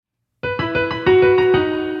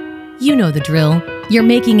You know the drill. You're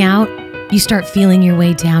making out. You start feeling your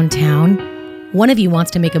way downtown. One of you wants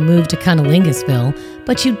to make a move to Cunnilingus,ville,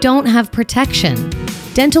 but you don't have protection.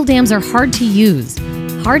 Dental dams are hard to use,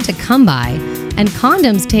 hard to come by, and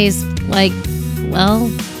condoms taste like, well,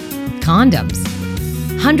 condoms.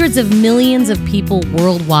 Hundreds of millions of people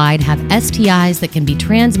worldwide have STIs that can be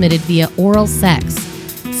transmitted via oral sex.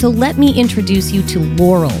 So let me introduce you to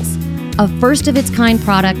Lorals, a first-of-its-kind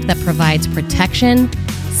product that provides protection,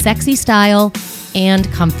 sexy style,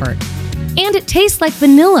 and comfort. And it tastes like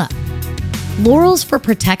vanilla. Lorals for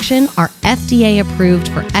Protection are FDA approved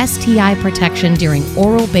for STI protection during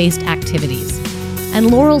oral-based activities. And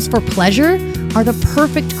Lorals for Pleasure are the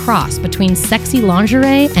perfect cross between sexy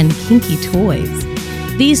lingerie and kinky toys.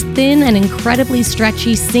 These thin and incredibly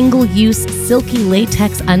stretchy single-use silky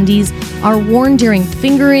latex undies are worn during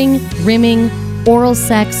fingering, rimming, oral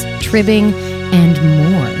sex, tribbing, and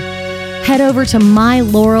more. Head over to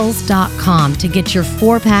mylorals.com to get your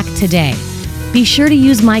 4-pack today. Be sure to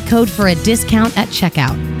use my code for a discount at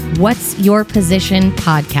checkout. What's Your Position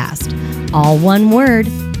Podcast? All one word.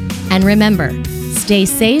 And remember, stay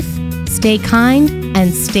safe, stay kind,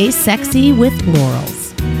 and stay sexy with Lorals.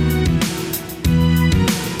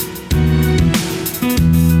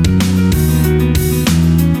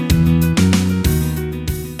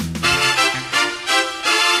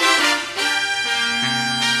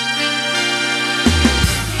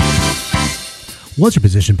 What's Your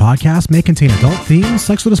Position podcast may contain adult themes,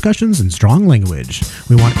 sexual discussions, and strong language.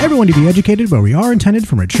 We want everyone to be educated, but we are intended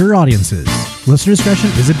for mature audiences. Listener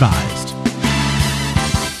discretion is advised.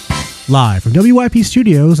 Live from WYP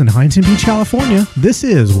Studios in Huntington Beach, California, this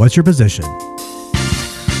is What's Your Position?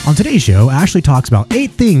 On today's show, Ashley talks about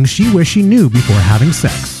 8 things she wished she knew before having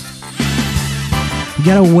sex. You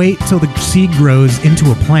gotta wait till the seed grows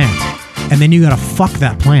into a plant, and then you gotta fuck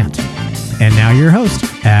that plant. And now your host,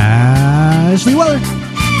 Ashley Weller.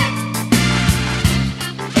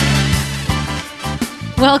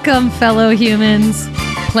 Welcome, fellow humans,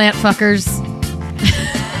 plant fuckers.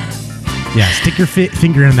 Yeah, stick your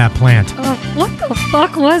finger in that plant. What the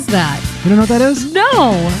fuck was that? You don't know what that is?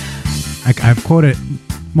 No. I've quoted it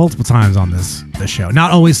multiple times on this show. Not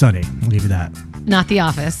Always Sunny. I'll give you that. Not The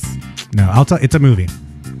Office. No, I'll tell. It's a movie.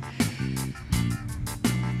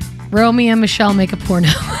 Romeo and Michelle make a porno.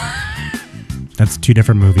 That's 2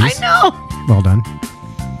 different movies. I know. Well done.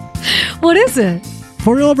 What is it?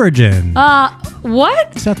 4-Year-Old Virgin.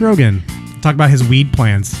 What? Seth Rogen. Talk about his weed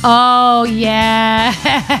plants. Oh, yeah.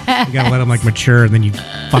 You gotta let them like mature, and then you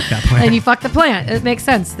fuck that plant. And you fuck the plant. It makes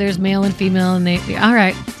sense. There's male and female, and they. All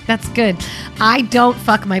right, that's good. I don't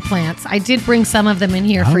fuck my plants. I did bring some of them in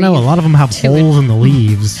here I for don't know. you. A lot of them have holes in the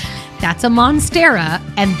leaves. That's a monstera,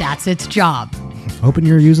 and that's its job. Hoping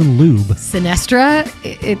you're using lube. Sinestra,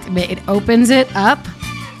 it opens it up.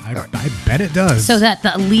 I bet it does. So that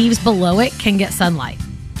the leaves below it can get sunlight.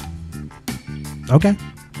 Okay.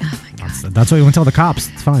 Oh my God. That's what you want to tell the cops.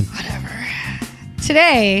 It's fine. Whatever.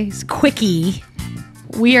 Today's quickie,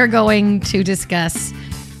 we are going to discuss.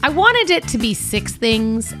 I wanted it to be 6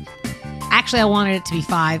 things. Actually, I wanted it to be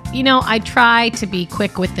 5. You know, I try to be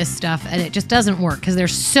quick with this stuff, and it just doesn't work because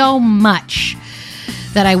there's so much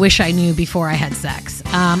that I wish I knew before I had sex.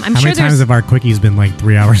 How many times have our quickies been like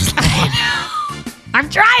 3 hours long? I'm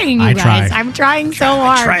trying, you guys. I'm trying so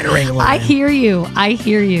hard. I try to wrangle it I in. hear you. We're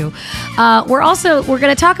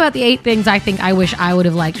going to talk about the 8 things I wish I would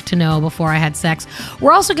have liked to know before I had sex.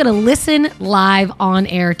 We're also going to listen live on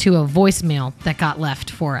air to a voicemail that got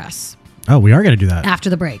left for us. Oh, we are going to do that. After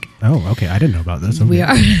the break. Oh, okay. I didn't know about this. Okay. We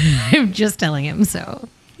are. I'm just telling him, so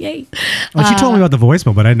yay. Well, she told me about the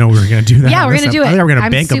voicemail, but I didn't know we were going to do that. Yeah, we're going to do it. I think we're going to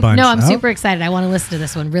bank a bunch. No, I'm super excited. I want to listen to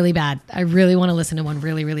this one really bad. I really want to listen to one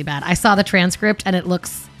really, really bad. I saw the transcript and it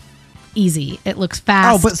looks easy. It looks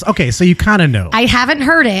fast. Oh, but okay, so you kind of know. I haven't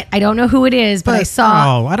heard it. I don't know who it is, but I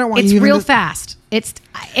saw. Oh, I don't want it's you even real to- fast. It's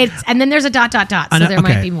and then there's a ... So there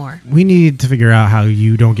might be more. We need to figure out how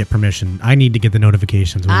you don't get permission. I need to get the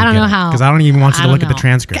notifications. I don't know how. Because I don't even want you to look at the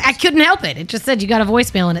transcript. I couldn't help it. It just said you got a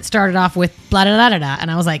voicemail and it started off with blah blah blah blah,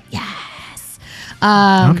 and I was like, yes.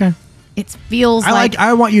 Okay. It feels like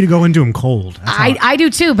I want you to go into them cold. That's all. I do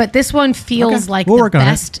too, but this one feels like We'll work on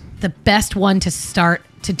it. the best one to start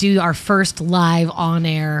to do our first live on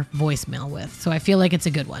air voicemail with. So I feel like it's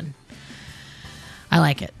a good one. I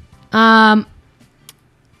like it.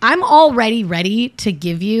 I'm already ready to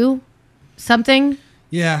give you something.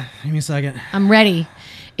 Yeah, give me a second. I'm ready.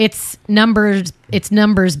 It's numbers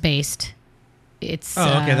based. It's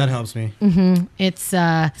okay, that helps me. It's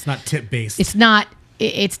not tip based. it's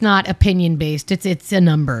not opinion based. It's a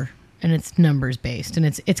number, and it's numbers based, and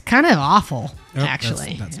it's kind of awful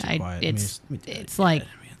actually. That's too quiet. It's like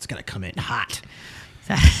It's going to come in hot.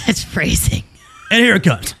 That's phrasing. And here it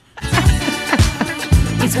comes.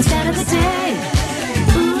 It's my stat of the day.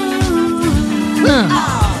 Ooh.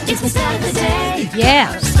 It's my stat of the day.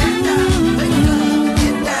 Yeah.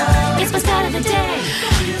 It's my stat of the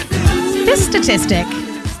day. This statistic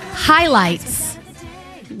highlights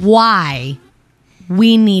why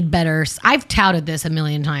we need better. I've touted this a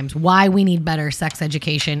million times, why we need better sex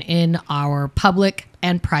education in our public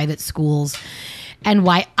and private schools, and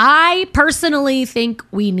why I personally think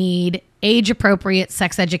we need age-appropriate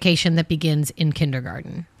sex education that begins in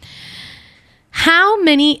kindergarten. How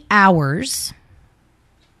many hours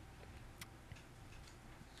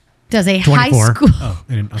does a 24. high school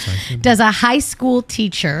Sorry. does a high school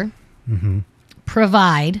teacher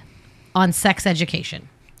provide on sex education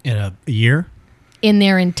In a year? in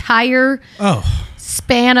their entire Oh,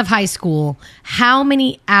 span of high school? How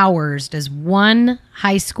many hours does one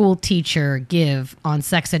high school teacher give on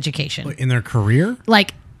sex education? in their career?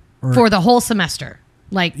 Like for the whole semester?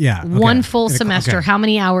 Like Yeah, okay. one full In a- semester, okay. how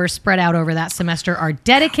many hours spread out over that semester are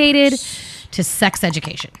dedicated to sex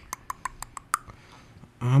education?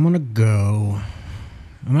 I'm gonna go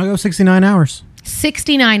 69 hours.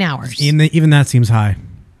 69 hours. Even that seems high.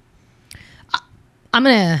 I'm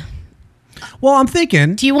going to... Well, I'm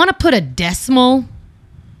thinking Do you want to put a decimal?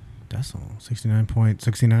 decimal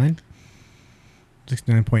 69.69,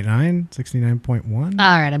 69.9, 69.1. All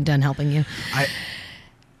right, I'm done helping you.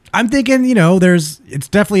 I'm thinking, it's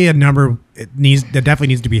definitely a number that definitely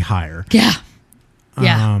needs to be higher. Yeah.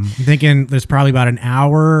 Yeah. I'm thinking there's probably about an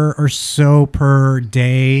hour or so per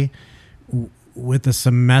day with a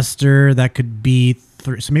semester that could be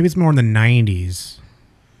so maybe it's more in the 90s.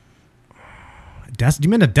 Do you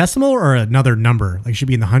mean a decimal or another number? Like it should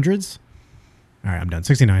be in the hundreds? All right, I'm done.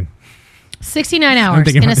 69. 69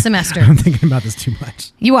 hours in a semester. I'm thinking about this too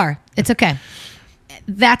much. You are. It's okay.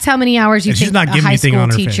 That's how many hours you And she's think not a giving high anything school on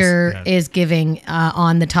her face. teacher Yeah. is giving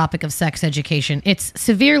on the topic of sex education. It's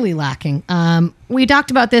severely lacking. We talked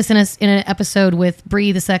about this in an episode with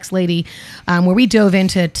Bree, the sex lady, where we dove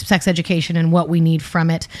into sex education and what we need from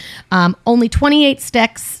it. Only 28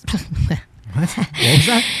 states. What was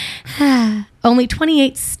that? Only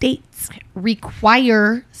 28 states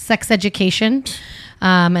require sex education,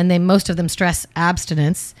 and most of them stress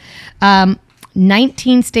abstinence.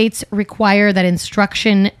 19 states require that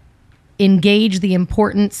instruction engage the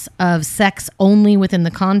importance of sex only within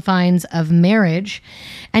the confines of marriage.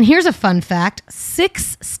 And here's a fun fact: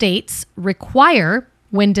 6 states require,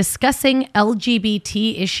 when discussing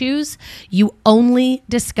LGBT issues, you only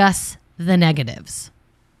discuss the negatives.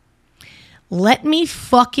 Let me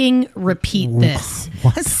fucking repeat this.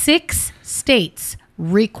 What? 6 states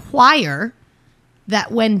require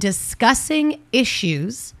that when discussing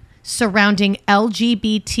issues surrounding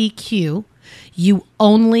LGBTQ, you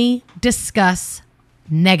only discuss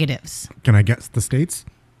negatives. Can I guess the states?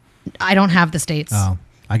 I don't have the states. Oh,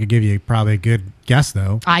 I could give you probably a good guess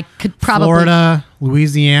though. I could probably... Florida,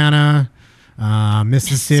 Louisiana,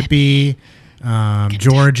 Mississippi,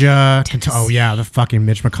 Georgia. Oh yeah, the fucking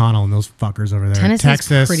Mitch McConnell and those fuckers over there. Tennessee's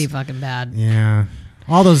Texas, pretty fucking bad. yeah,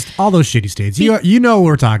 all those shitty states. You know what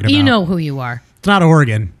we're talking about. You know who you are. It's not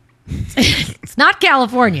Oregon. It's not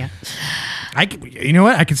California. You know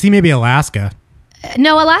what? I could see maybe Alaska.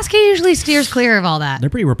 No, Alaska usually steers clear of all that. They're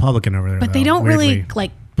pretty Republican over there, But they though, don't weirdly. really,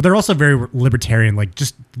 like... But they're also very libertarian. Like,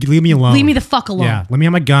 just leave me alone. Leave me the fuck alone. Yeah, let me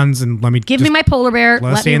have my guns and let me Give me my polar bear. us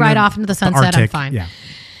Let stay me in ride off into the sunset. I'm Arctic. fine. Yeah,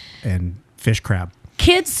 and fish crab.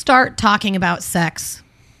 Kids start talking about sex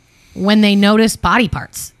when they notice body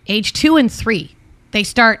parts. Age 2 and 3, they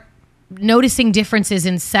start noticing differences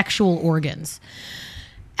in sexual organs.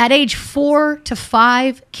 At age 4 to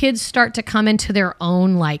 5, kids start to come into their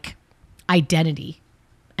own identity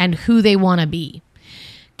and who they want to be.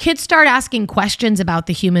 Kids start asking questions about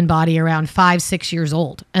the human body around 5-6 years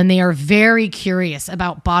old, and they are very curious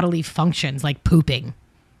about bodily functions like pooping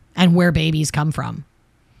and where babies come from.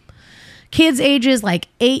 Kids ages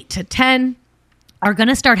 8 to 10 are going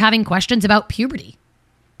to start having questions about puberty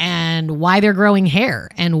and why they're growing hair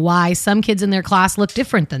and why some kids in their class look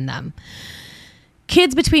different than them.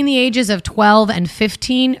 Kids between the ages of 12 and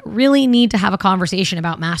 15 really need to have a conversation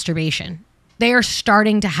about masturbation. They are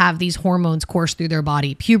starting to have these hormones course through their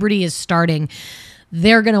body. Puberty is starting.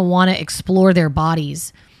 They're going to want to explore their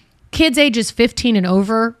bodies. Kids ages 15 and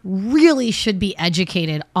over really should be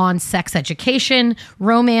educated on sex education,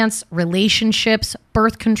 romance, relationships,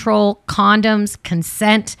 birth control, condoms,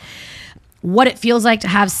 consent, what it feels like to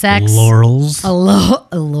have sex. Laurels.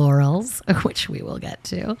 Laurels, which we will get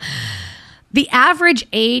to. The average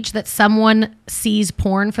age that someone sees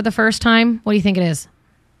porn for the first time, what do you think it is?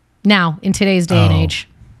 Now, in today's day and age.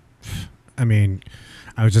 I mean,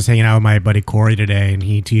 I was just hanging out with my buddy Corey today, and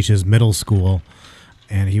he teaches middle school,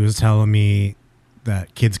 and he was telling me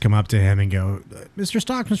that kids come up to him and go, Mr.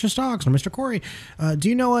 Stocks, or Mr. Corey, do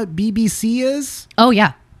you know what BBC is? Oh,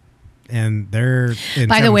 yeah. And they're in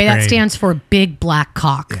By the way, seventh that grade. stands for Big Black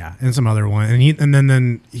Cock. Yeah, and some other one, and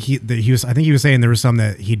then he was, I think he was saying there was some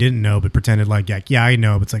that he didn't know but pretended like yeah I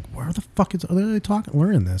know, but it's like, where the fuck are they talking?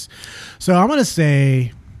 We're in this, so I'm gonna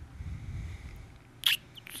say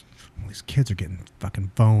these kids are getting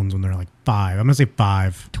fucking phones when they're like 5. I'm gonna say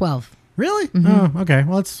 5. 12. Really? Oh, okay.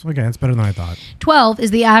 Well, it's okay. It's better than I thought. 12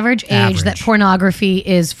 is the average age that Average. pornography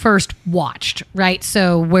is first watched, right?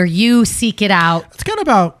 So where you seek it out, It's kind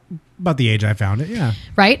of about the age I found it. Yeah.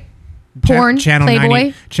 right? Porn, Channel Playboy,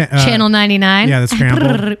 90 Channel 99. Yeah, the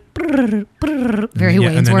scramble. Very Yeah,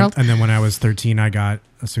 Wayne's and World. then when I was 13, I got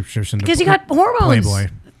a subscription to Because you got hormones.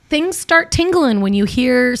 Playboy. Things start tingling when you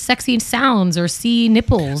hear sexy sounds or see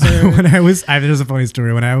nipples. Or There's a funny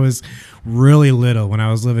story. When I was really little, when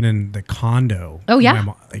I was living in the condo. Oh, yeah? my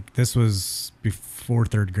mom- this was before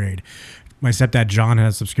 3rd grade. My stepdad, John, had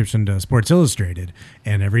a subscription to Sports Illustrated,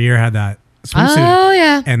 and every year had that swimsuit. Oh,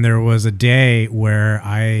 yeah. And there was a day where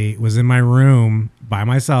I was in my room by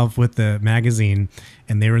myself with the magazine,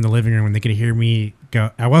 and they were in the living room, and they could hear me go.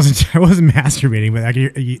 I wasn't masturbating, but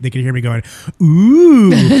they could hear me going,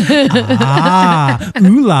 ooh,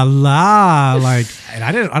 ooh la la, like. And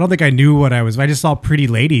I don't think I knew what I was. I just saw pretty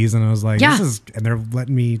ladies, and I was like, Yeah. and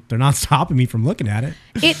they're not stopping me from looking at it.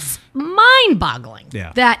 It's mind-boggling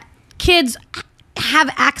Yeah. that kids have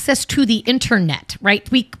access to the internet, right?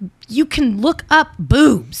 You can look up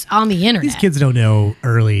boobs on the internet. These kids don't know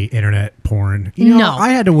early internet porn. You know, No. I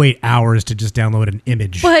had to wait hours to just download an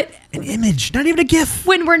image. But an image, not even a GIF.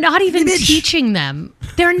 when we're not even Image. teaching them,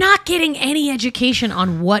 they're not getting any education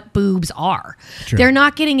on what boobs are. True. They're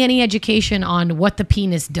not getting any education on what the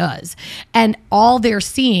penis does. And all they're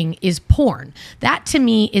seeing is porn. That to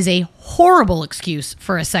me is a horrible excuse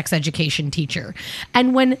for a sex education teacher.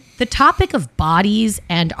 And when the topic of bodies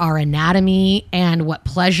and our anatomy and what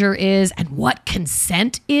pleasure is and what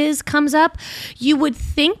consent is comes up, you would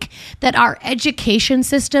think that our education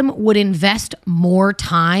system would invest more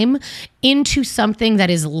time into something that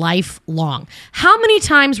is lifelong. How many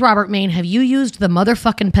times, Robert Maine, have you used the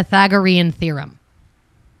motherfucking Pythagorean theorem?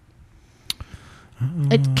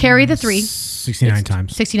 Carry the 3. 69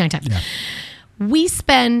 times. 69 times. Yeah. We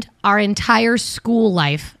spend our entire school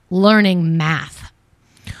life learning math.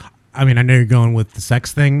 I mean, I know you're going with the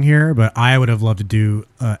sex thing here, but I would have loved to do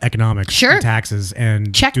economics Sure. and taxes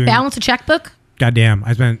and Balance a checkbook, Goddamn,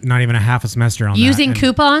 I spent not even a half a semester on using that. and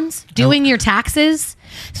coupons, doing your taxes,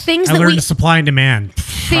 things I that learned supply and demand.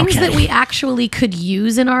 things that we actually could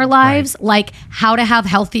use in our lives, like how to have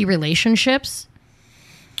healthy relationships,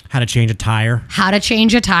 How to change a tire. how to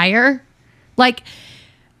change a tire. Like,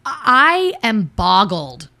 I am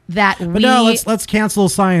boggled that But no, let's cancel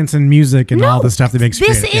science and music and all the stuff that makes you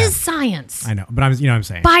this creative. is science. I know, but I'm what I'm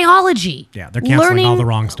saying. Biology. Yeah, they're canceling all the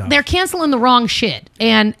wrong stuff. They're canceling the wrong shit.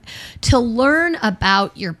 And to learn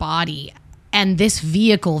about your body and this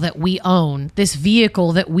vehicle that we own, this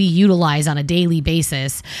vehicle that we utilize on a daily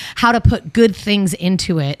basis, how to put good things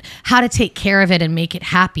into it, how to take care of it and make it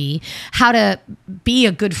happy, how to be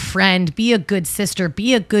a good friend, be a good sister,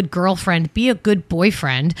 be a good girlfriend, be a good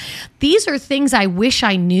boyfriend. These are things I wish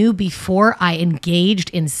I knew before I engaged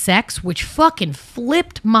in sex, which fucking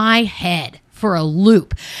flipped my head for a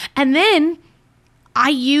loop. And then I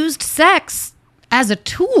used sex as a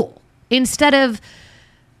tool instead of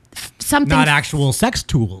something Not actual sex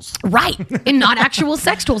tools. right, and not actual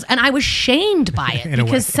sex tools. And I was shamed by it In a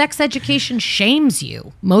way. because sex education shames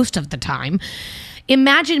you most of the time.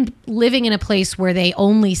 Imagine living in a place where they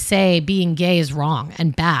only say being gay is wrong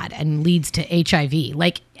and bad and leads to HIV,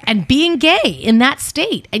 and being gay in that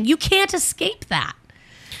state, and you can't escape that.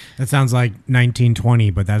 That sounds like 1920,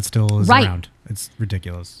 but that still is Right. around. It's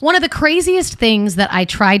ridiculous. One of the craziest things that I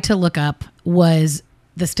tried to look up was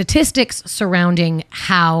the statistics surrounding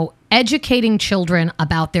how educating children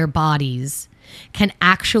about their bodies can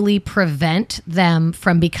actually prevent them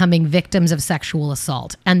from becoming victims of sexual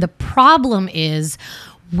assault. And the problem is,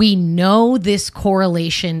 we know this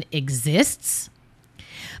correlation exists,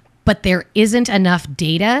 but there isn't enough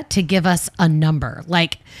data to give us a number.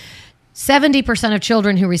 Like 70% of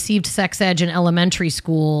children who received sex ed in elementary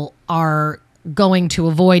school are going to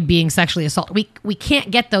avoid being sexually assaulted. We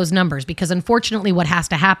can't get those numbers because unfortunately what has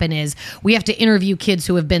to happen is we have to interview kids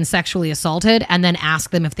who have been sexually assaulted and then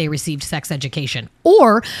ask them if they received sex education.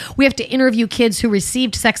 Or we have to interview kids who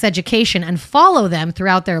received sex education and follow them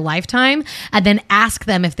throughout their lifetime and then ask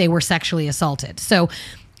them if they were sexually assaulted. So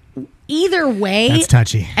either way, That's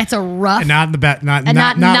touchy. it's a rough, Not in the bet. Not and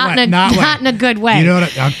not not wet, in a good way. You know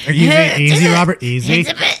what? Easy, Robert. Easy.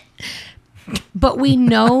 But we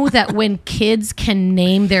know that when kids can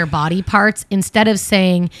name their body parts, instead of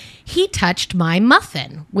saying, he touched my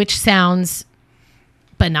muffin, which sounds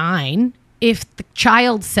benign, if the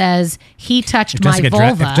child says, he touched my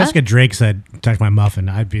vulva. If Jessica Drake said, touch my muffin,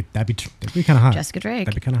 that'd be kind of hot. Jessica Drake.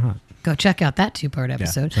 That'd be kind of hot. Go check out that 2-part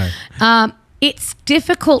episode. sorry. It's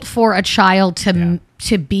difficult for a child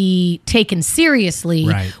to be taken seriously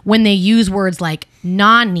Right. when they use words like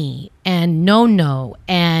nani and no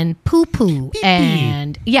and poo poo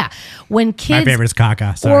and when kids My favorite is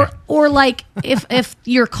caca. Sorry. or like if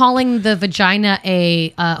you're calling the vagina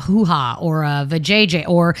a hoo-ha or a vajayjay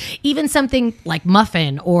or even something like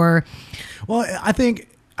muffin or Well, I think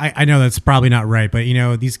I know that's probably not right, but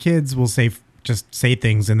these kids will just say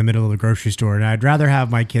things in the middle of the grocery store, and I'd rather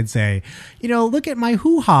have my kids say, look at my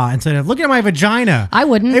hoo-ha instead of look at my vagina. I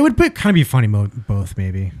wouldn't. It would kind of be funny both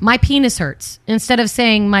maybe. my penis hurts instead of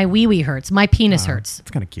saying my wee-wee hurts. My penis hurts.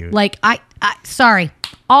 It's kind of cute. Like sorry,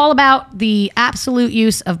 all about the absolute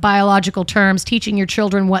use of biological terms, teaching your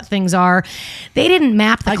children what things are. They didn't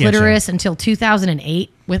map the I get clitoris until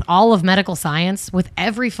 2008 with all of medical science, with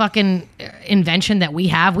every fucking invention that we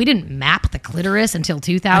have. We didn't map the clitoris until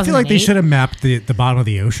 2008. I feel like they should have mapped the bottom of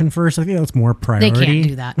the ocean first. I think that's more priority. They can't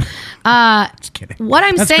do that. Just kidding. What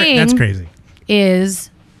I'm saying that's crazy. is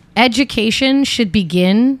education should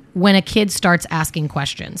begin when a kid starts asking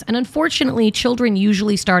questions. And unfortunately, children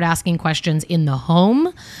usually start asking questions in the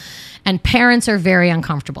home, and parents are very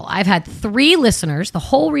uncomfortable. I've had 3 listeners. The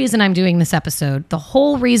whole reason I'm doing this episode, the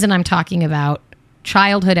whole reason I'm talking about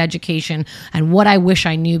childhood education and what I wish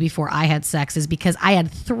I knew before I had sex is because I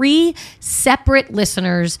had 3 separate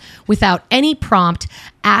listeners without any prompt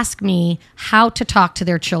ask me how to talk to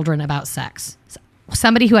their children about sex.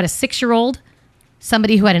 Somebody who had a 6-year-old,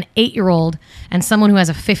 somebody who had an 8-year-old, and someone who has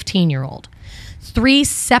a 15-year-old. 3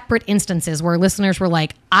 separate instances where listeners were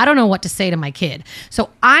like, I don't know what to say to my kid.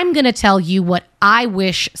 So I'm going to tell you what I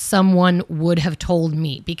wish someone would have told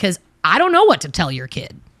me because I don't know what to tell your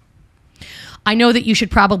kid. I know that you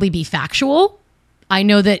should probably be factual. I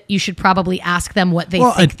know that you should probably ask them what they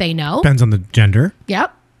think they know. Depends on the gender.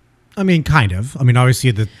 Yep. I mean, kind of. I mean,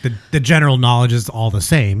 obviously the general knowledge is all the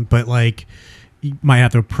same, but like you might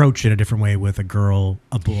have to approach it a different way with a girl,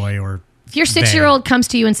 a boy, or if your 6-year-old comes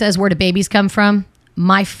to you and says, where do babies come from?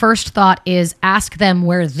 My first thought is ask them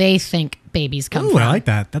where they think babies come Ooh, from. I like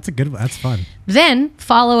that. That's fun. Then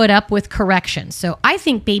follow it up with correction. So I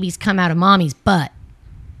think babies come out of mommy's butt.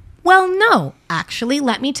 Well, no, actually,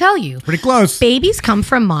 let me tell you. Pretty close. Babies come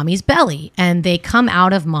from mommy's belly and they come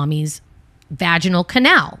out of mommy's vaginal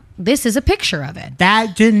canal. This is a picture of it.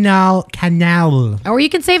 Vaginal canal. Or you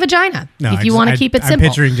can say vagina No, if you want to keep it simple.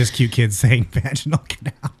 I'm picturing just cute kids saying vaginal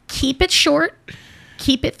canal. Keep it short,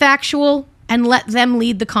 keep it factual, and let them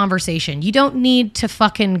lead the conversation. You don't need to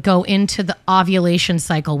fucking go into the ovulation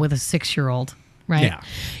cycle with a 6-year-old, right? Yeah.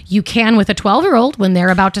 You can with a 12-year-old when they're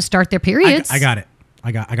about to start their periods. I got it.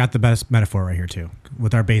 I got the best metaphor right here too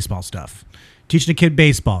with our baseball stuff. Teaching a kid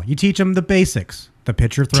baseball, you teach them the basics. The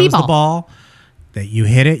pitcher throws T-ball. the ball, that you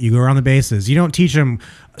hit it, you go around the bases. You don't teach them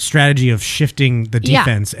a strategy of shifting the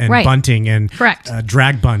defense and right. bunting and Correct.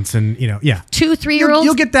 Drag bunts and 2, 3-year-olds.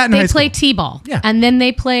 You'll get that in they high play school. T-ball, Yeah. and then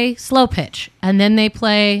they play slow pitch, and then they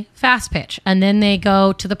play fast pitch, and then they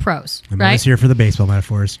go to the pros, I'm right? always here for the baseball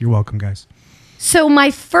metaphors. You're welcome, guys. So my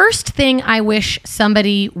first thing I wish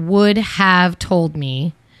somebody would have told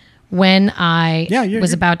me when I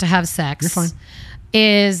was about to have sex You're fine.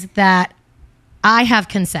 is that I have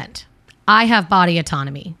consent. I have body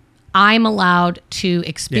autonomy. I'm allowed to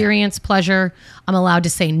experience pleasure. I'm allowed to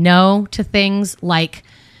say no to things like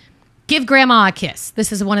give grandma a kiss.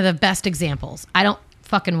 This is one of the best examples. I don't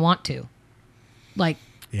fucking want to. Like,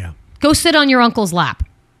 Yeah. go sit on your uncle's lap.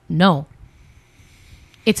 No.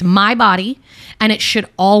 It's my body, and it should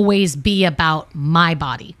always be about my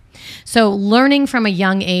body. So learning from a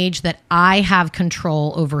young age that I have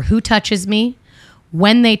control over who touches me,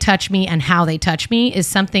 when they touch me, and how they touch me is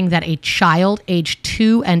something that a child age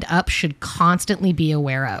 2 and up should constantly be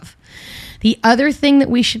aware of. The other thing that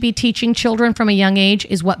we should be teaching children from a young age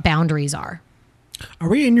is what boundaries are. Are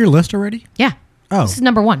we in your list already? Yeah. Oh. This is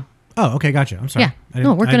number 1. Oh, okay, gotcha. I'm sorry. Yeah. I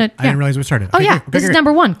didn't realize we started. Oh, Okay, yeah. great. This is Okay,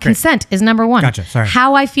 number 1. great. Consent is number 1. Gotcha. Sorry.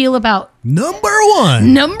 How I feel about Number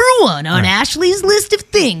 1. number 1 on Ashley's list of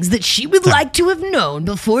things that she would like to have known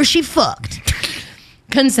before she fucked.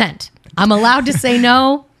 Consent. I'm allowed to say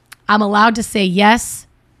no. I'm allowed to say yes.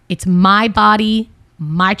 It's my body,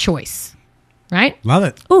 my choice. Right? Love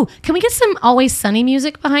it. Ooh, can we get some Always Sunny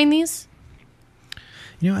music behind these?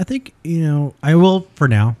 I think, I will for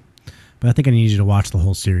now, but I think I need you to watch the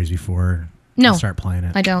whole series before No, I start playing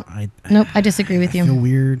it. I don't. Nope, I disagree with you. I feel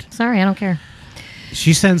weird. Sorry, I don't care.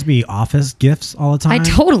 She sends me Office gifts all the time. I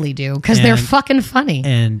totally do because they're And- fucking funny.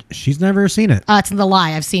 And she's never seen it. It's the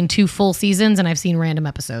lie. I've seen 2 full seasons and I've seen random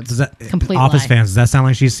episodes. Does that Complete Office lie. fans? Does that sound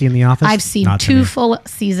like she's seen The Office? I've seen Not to 2 me. full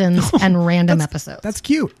seasons and random episodes. That's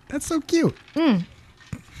cute. That's so cute. And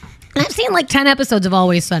I've seen like 10 episodes of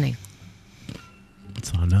Always Sunny.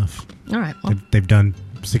 That's not enough. All right. Well, They've done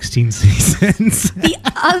 16 seasons. the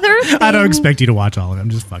other thing, I don't expect you to watch all of it. I'm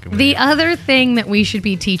just fucking with The you. other thing that we should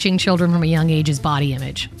be teaching children from a young age is body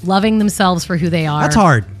image, loving themselves for who they are. That's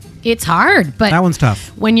hard. It's hard, but That one's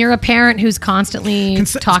tough. when you're a parent who's constantly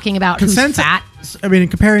talking about who's fat, I mean,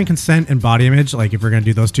 comparing consent and body image, like if we're going to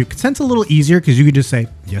do those two, consent's a little easier because you could just say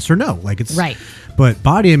yes or no. Like it's Right. But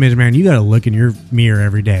body image, man, you got to look in your mirror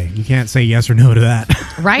every day. You can't say yes or no to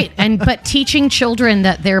that. right? But teaching children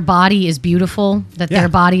that their body is beautiful, that Yeah. their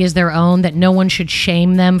body is their own, that no one should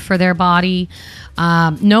shame them for their body.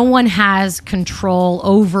 No one has control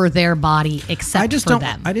over their body except I just for don't.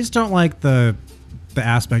 them. I just don't like the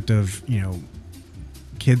aspect of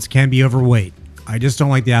kids can be overweight. I just don't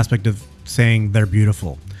like the aspect of saying they're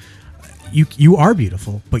beautiful. You are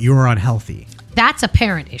beautiful, but you are unhealthy. That's a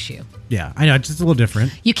parent issue. Yeah, I know. It's just a little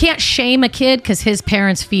different. You can't shame a kid because his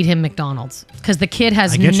parents feed him McDonald's because the kid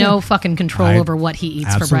has I get no you. fucking control I over what he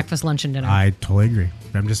eats for breakfast, lunch, and dinner. I totally agree.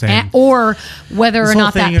 I'm just saying. Or whether This or whole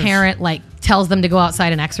not that thing of- parent like tells them to go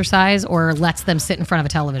outside and exercise or lets them sit in front of a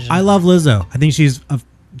television. I love Lizzo. I think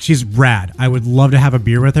she's rad. I would love to have a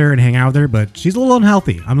beer with her and hang out with her, but she's a little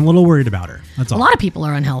unhealthy. I'm a little worried about her. That's a all. lot of people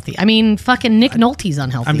are unhealthy. I mean, fucking Nick Nolte's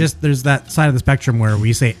unhealthy. There's that side of the spectrum where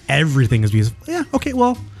we say everything is beautiful. Yeah, okay,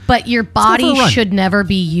 well, But your go for body a run. should never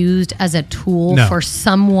be used as a tool No. for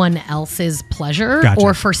someone else's pleasure Gotcha.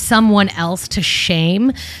 or for someone else to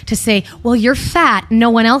shame, to say, well, you're fat. No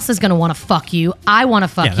one else is going to want to fuck you. I want to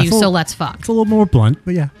fuck Yeah, you, that's a so little- let's fuck. it's a little more blunt,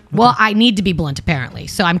 but yeah. Well, I need to be blunt, apparently.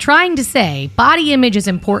 So I'm trying to say body image is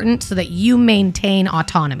important so that you maintain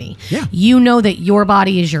autonomy. Yeah. You know that your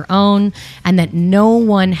body is your own and that no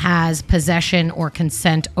one has possession or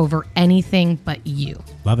consent over anything but you,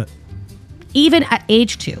 Love it. even at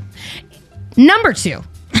age 2. Number 2,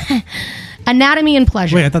 anatomy and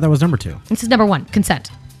pleasure. Wait, I thought that was number 2. This is number 1,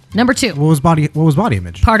 consent. Number 2, What was body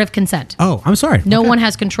image? part of consent. Oh, I'm sorry. No Okay. one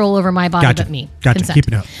has control over my body Gotcha. but me. Gotcha. Consent. Keep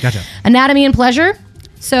it up. Gotcha. Anatomy and pleasure.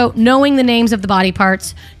 So knowing the names of the body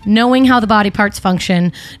parts, knowing how the body parts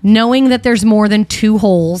function, knowing that there's more than 2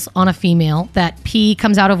 holes on a female, that pee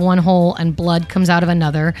comes out of one hole and blood comes out of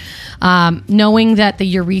another, knowing that the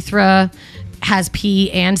urethra has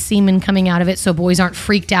pee and semen coming out of it, so boys aren't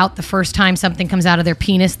freaked out the first time something comes out of their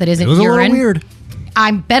penis that isn't It was a urine. little weird.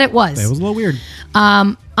 I bet it was. It was a little weird.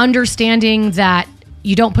 Understanding that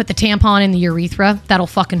you don't put the tampon in the urethra, that'll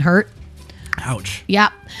fucking hurt. Ouch.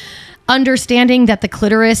 Yep. Understanding that the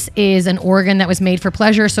clitoris is an organ that was made for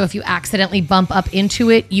pleasure. So if you accidentally bump up into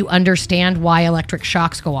it, you understand why electric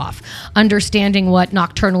shocks go off. Understanding what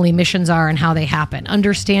nocturnal emissions are and how they happen.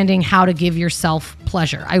 Understanding how to give yourself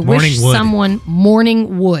pleasure. I wish Morning wood. someone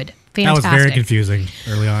morning would. Fantastic. That was very confusing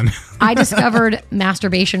early on. I discovered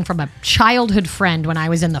masturbation from a childhood friend when I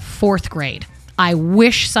was in the 4th grade. I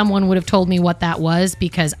wish someone would have told me what that was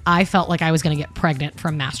because I felt like I was going to get pregnant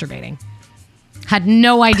from masturbating. Had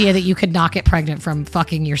no idea that you could not get pregnant from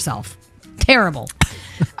fucking yourself. Terrible.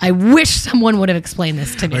 I wish someone would have explained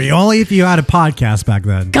this to me. Only if you had a podcast back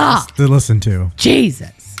then God. to listen to.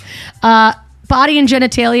 Jesus. Body and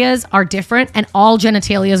genitalias are different, and all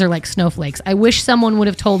genitalias are like snowflakes. I wish someone would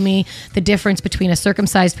have told me the difference between a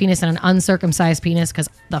circumcised penis and an uncircumcised penis, because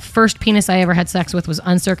the first penis I ever had sex with was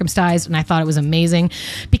uncircumcised, and I thought it was amazing.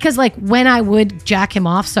 Because, like, when I would jack him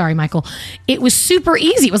off, sorry, Michael, it was super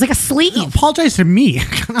easy. It was like a sleeve. Apologize to me.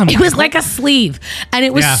 It was like a sleeve, and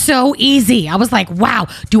it was Yeah. so easy. I was like, wow,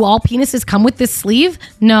 do all penises come with this sleeve?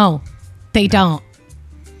 No, they don't.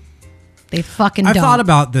 They fucking I don't. thought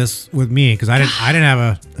about this with me because I didn't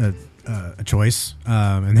have a choice,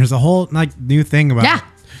 and there's a whole like new thing about Yeah.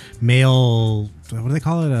 male. What do they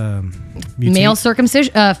call it? Male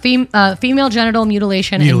circumcision, female genital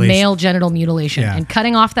mutilation, and Mutilation. male genital mutilation. Yeah. And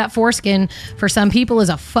cutting off that foreskin for some people is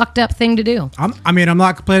a fucked up thing to do. I'm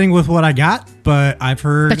not complaining with what I got, but I've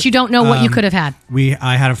heard. But you don't know what you could have had.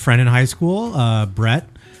 I had a friend in high school, Brett,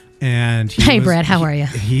 and Hey, Brett, how are you?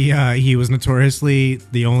 He was notoriously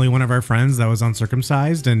the only one of our friends that was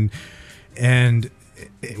uncircumcised, and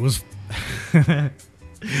it was. I'm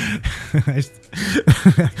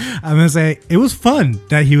gonna say it was fun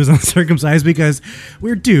that he was uncircumcised because we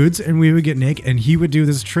were dudes and we would get naked, and he would do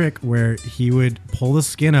this trick where he would pull the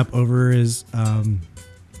skin up over his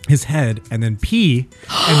his head and then pee,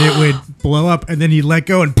 and it would blow up, and then he'd let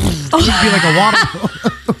go, and it would be like a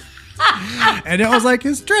water. And it was like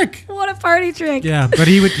his trick. What a party trick. Yeah, but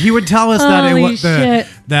he would tell us that Holy it was shit.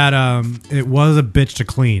 it was a bitch to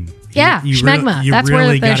clean. Yeah, schmegma. That's really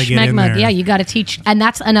where the gotta get in schmegma. there. Yeah, you got to teach, and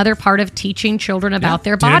that's another part of teaching children about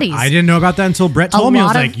their bodies. I didn't know about that until Brett told me. I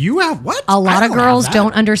was like, "You have what?" A lot I of don't have girls that.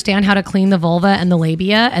 don't understand how to clean the vulva and the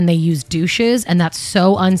labia, and they use douches, and that's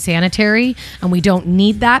so unsanitary, and we don't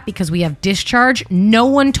need that because we have discharge. No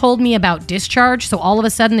one told me about discharge, so all of a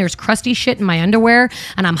sudden there's crusty shit in my underwear,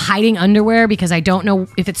 and I'm hiding underwear because I don't know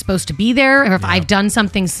if it's supposed to be there or if I've done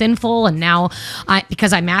something sinful, and now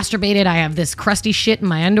because I masturbated, I have this crusty shit in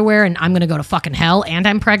my underwear, and I'm gonna go to fucking hell, and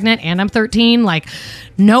I'm pregnant, and I'm 13. Like,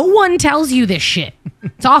 no one tells you this shit.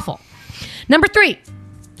 It's awful. Number 3.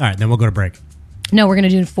 All right, then we'll go to break. No, we're going to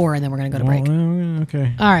do 4 and then we're going to go to break.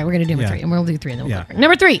 Okay. All right, we're going to do number Yeah. 3 and we'll do 3 and then we'll Yeah. go to break.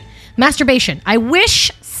 Number 3, masturbation. I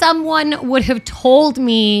wish someone would have told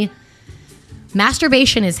me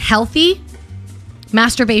masturbation is healthy.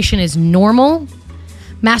 Masturbation is normal.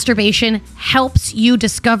 Masturbation helps you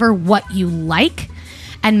discover what you like.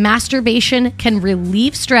 And masturbation can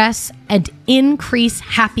relieve stress and increase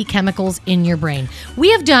happy chemicals in your brain.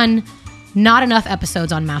 We have done not enough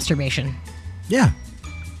episodes on masturbation. Yeah.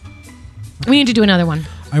 We need to do another one.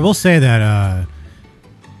 I will say that,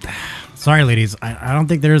 sorry, ladies, I don't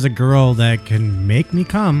think there's a girl that can make me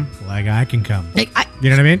come like I can come. Like, You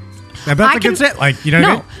know what I mean? That's a good set. Like, you know what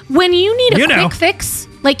I mean? When you need a You know. quick fix,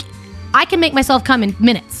 like, I can make myself come in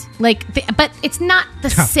minutes. Like, but it's not the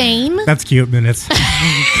same. That's cute, minutes.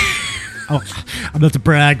 Oh, I'm not to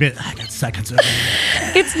brag, but I got seconds of it.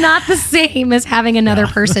 It's not the same as having another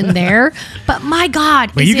person there. But my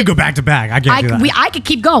God. But you could go back to back. I can't do that. I could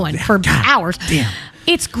keep going for hours. damn.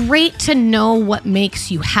 It's great to know what makes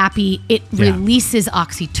you happy. It releases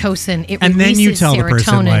oxytocin. It And releases then you tell the serotonin.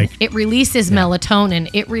 person, like- it releases melatonin.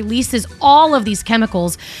 It releases all of these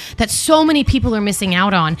chemicals that so many people are missing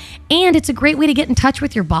out on. And it's a great way to get in touch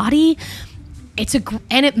with your body.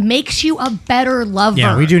 And it makes you a better lover.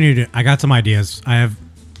 Yeah, we do need to. I got some ideas.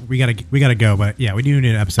 We gotta go, but yeah, we do need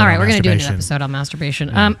an episode. All right, on we're going to do an masturbation. episode on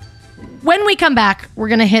masturbation. When we come back, we're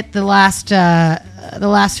going to hit the last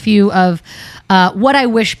few of what I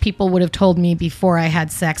wish people would have told me before I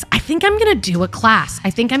had sex. I think I'm going to do a class. I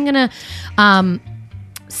think I'm going to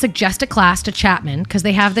suggest a class to Chapman because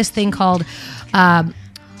they have this thing called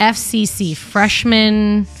FCC,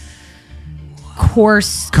 Freshman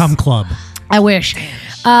Course. Cum Club. I wish.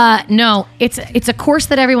 No, it's a course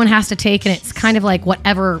that everyone has to take, and it's kind of like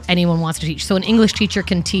whatever anyone wants to teach. So an English teacher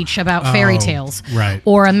can teach about fairy tales, right.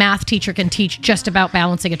 Or a math teacher can teach just about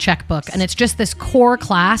balancing a checkbook. And it's just this core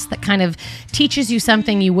class that kind of teaches you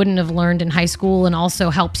something you wouldn't have learned in high school and also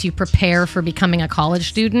helps you prepare for becoming a college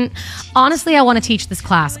student. Honestly, I want to teach this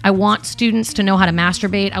class. I want students to know how to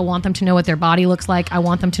masturbate. I want them to know what their body looks like. I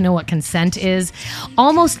want them to know what consent is.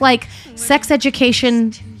 Almost like sex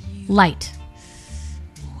education light.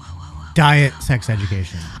 Diet sex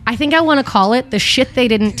education. I think I want to call it the shit they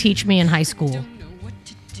didn't teach me in high school.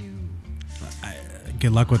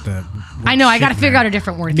 Good luck with the. I know, I got to shit, figure man. out a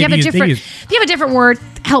different word. If Maybe you have a different word,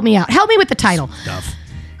 help me out. Help me with the title. Stuff.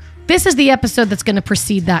 This is the episode that's going to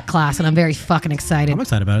precede that class, and I'm very fucking excited. I'm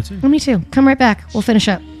excited about it too. Me too. Come right back. We'll finish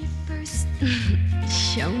up. First,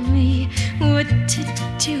 show me what to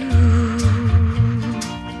do.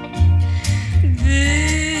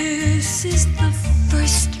 This is the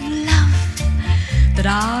first love that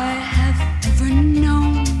I have ever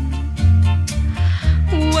known.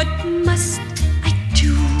 What must I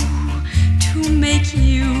do to make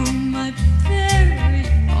you my very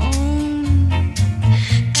own?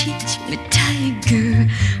 Teach me, tiger,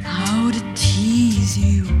 how to tease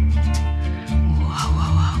you. Wah,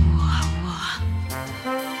 wah, wah, wah,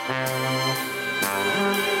 wah.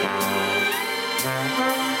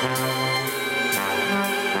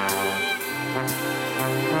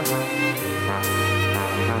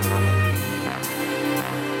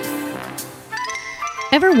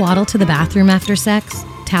 Ever waddle to the bathroom after sex,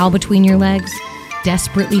 towel between your legs,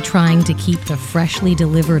 desperately trying to keep the freshly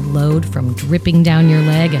delivered load from dripping down your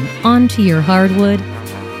leg and onto your hardwood?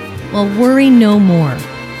 Well, worry no more.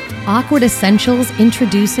 Awkward Essentials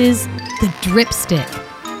introduces the Drip Stick,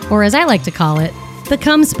 or as I like to call it, the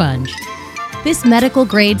cum sponge. This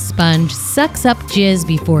medical-grade sponge sucks up jizz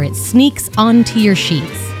before it sneaks onto your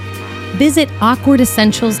sheets. Visit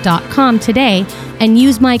awkwardessentials.com today and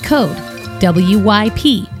use my code,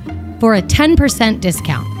 WYP, for a 10%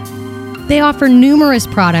 discount. They offer numerous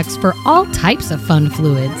products for all types of fun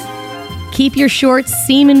fluids. Keep your shorts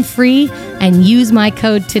semen-free and use my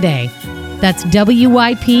code today. That's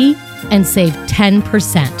WYP and save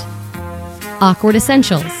 10%. Awkward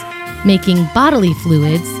Essentials, making bodily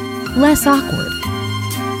fluids less awkward.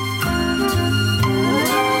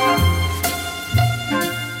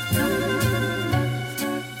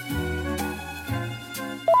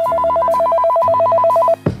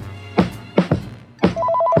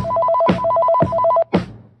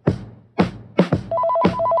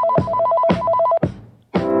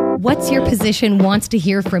 What's Your Position wants to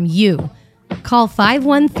hear from you. Call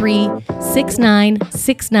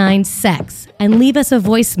 513-6969-SEX and leave us a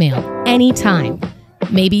voicemail anytime.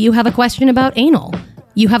 Maybe you have a question about anal,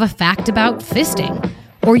 you have a fact about fisting,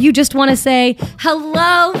 or you just want to say,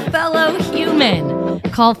 hello, fellow human.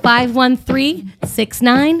 Call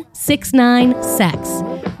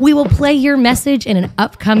 513-6969-SEX. We will play your message in an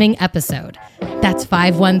upcoming episode. That's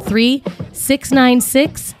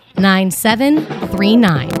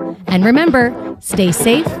 513-696-9739. And remember, stay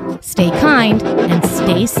safe, stay kind, and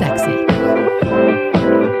stay sexy.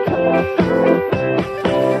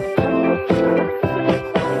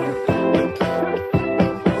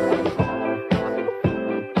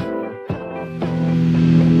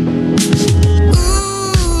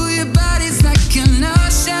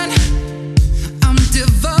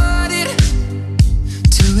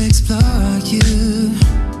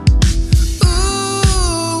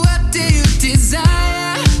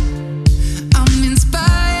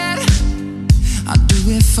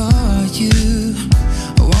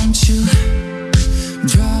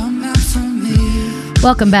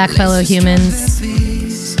 Welcome back, fellow humans.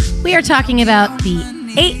 We are talking about the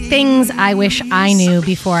 8 things I wish I knew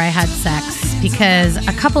before I had sex, because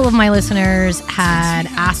a couple of my listeners had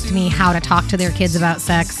asked me how to talk to their kids about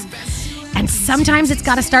sex, and sometimes it's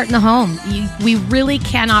got to start in the home. We really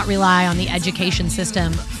cannot rely on the education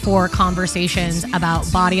system for conversations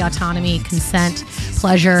about body autonomy, consent,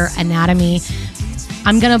 pleasure, anatomy.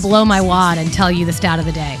 I'm going to blow my wad and tell you the stat of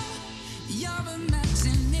the day.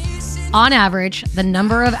 On average, the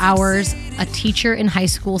number of hours a teacher in high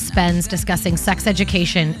school spends discussing sex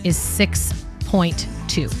education is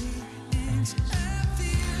 6.2.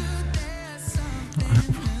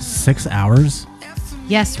 6 hours?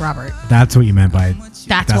 Yes, Robert. That's what you meant by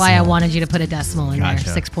That's why I wanted you to put a decimal in there,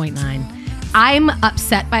 6.9. I'm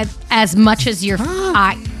upset by as much as you're...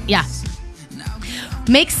 Yeah.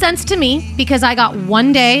 Makes sense to me because I got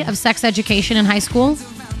 1 day of sex education in high school.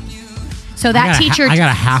 So that teacher... I got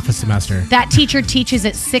a half a semester. That teacher teaches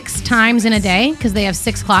it 6 times in a day because they have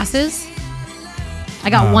 6 classes. I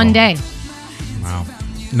got 1 day. Wow.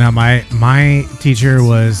 No, my teacher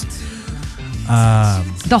was...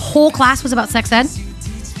 the whole class was about sex ed?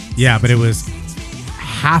 Yeah, but it was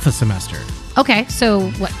half a semester. Okay, so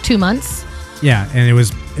what, 2 months? Yeah, and it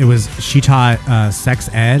was she taught sex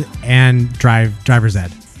ed and driver's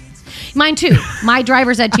ed. Mine too. My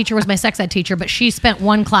driver's ed teacher was my sex ed teacher, but she spent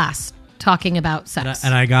 1 class talking about sex.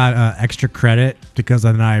 And I got extra credit because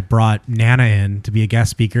then I brought Nana in to be a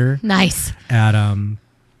guest speaker. Nice. At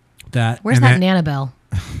that. Where's that Nana bell?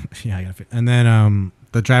 Yeah, I got to. And then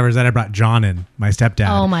the driver's ed, I brought John in, my stepdad.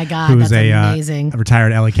 Oh my God, who was amazing. A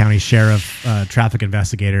retired LA County sheriff, traffic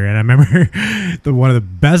investigator. And I remember one of the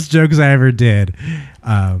best jokes I ever did.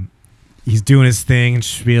 He's doing his thing and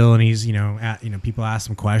spiel, and he's people ask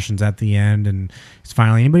him questions at the end, and he's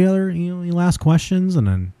finally, anybody other any last questions? And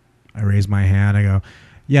then I raise my hand. I go,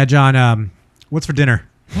 yeah, John. What's for dinner?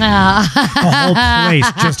 The whole place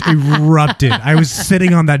just erupted. I was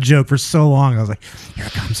sitting on that joke for so long. I was like,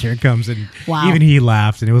 here it comes. And even he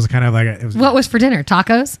laughed. And it was kind of like... What was for dinner?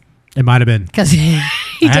 Tacos? It might have been. Because he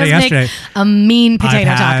does make a mean potato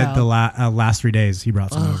taco. I've had the last 3 days. He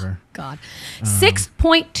brought some over. God.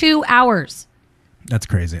 6.2 hours. That's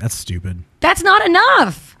crazy. That's stupid. That's not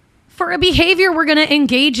enough for a behavior we're going to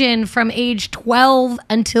engage in from age 12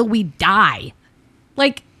 until we die.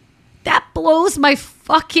 Like... that blows my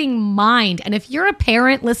fucking mind. And if you're a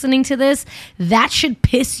parent listening to this, that should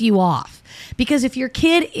piss you off. Because if your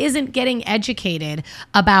kid isn't getting educated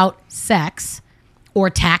about sex or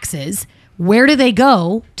taxes, where do they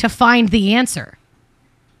go to find the answer?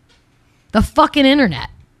 The fucking internet.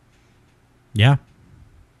 Yeah.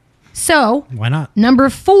 So, why not? Number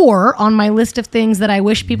 4 on my list of things that I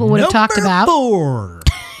wish people would have talked about. Number 4.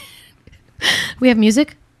 We have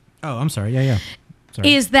music? Oh, I'm sorry. Yeah.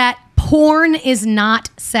 Sorry. Is that porn is not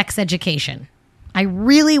sex education. I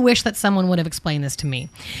really wish that someone would have explained this to me.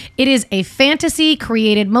 It is a fantasy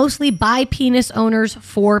created mostly by penis owners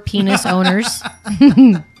for penis owners.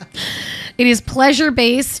 It is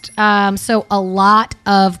pleasure-based, so a lot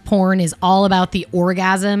of porn is all about the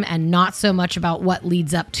orgasm and not so much about what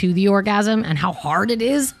leads up to the orgasm and how hard it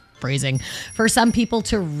is, phrasing, for some people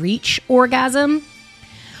to reach orgasm.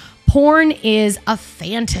 Porn is a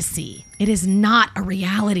fantasy. It is not a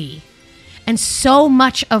reality. And so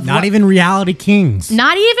much of Not even reality kings.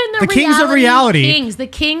 not even The kings of reality. kings, the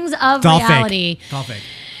kings of It's all reality fake. It's all fake.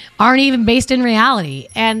 aren't even based in reality.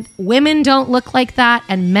 And women don't look like that,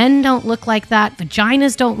 and men don't look like that,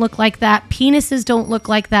 vaginas don't look like that, penises don't look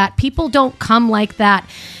like that, people don't come like that.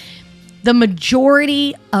 The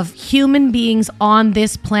majority of human beings on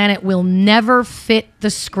this planet will never fit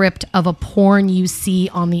the script of a porn you see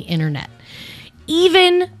on the internet.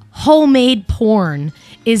 Even homemade porn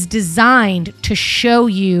is designed to show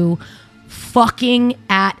you fucking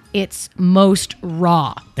at its most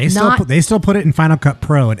raw. They still put it in Final Cut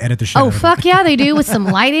Pro and edit the shit. Oh, out of fuck it. yeah, they do, with some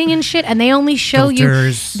lighting and shit. And they only show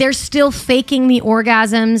Filters. you. They're still faking the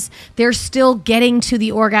orgasms. They're still getting to the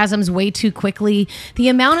orgasms way too quickly. The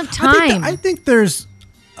amount of time. I think there's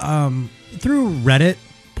through Reddit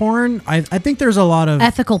porn. I think there's a lot of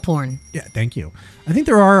ethical porn. Yeah, thank you. I think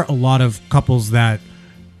there are a lot of couples that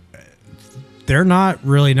they're not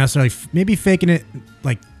really necessarily maybe faking it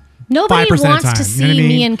like. Nobody 5% of wants time, to you see know what I mean?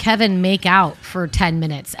 me and Kevin make out for 10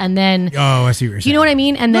 minutes and then. Oh, I see what you're saying. You know what I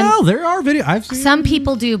mean? And then no, there are videos. I've seen some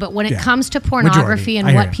people do, but when it Yeah. comes to pornography Majority. I and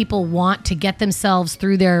hear what you. people want to get themselves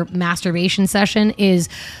through their masturbation session is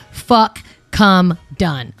fuck, come,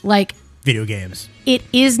 done. Like, video games. it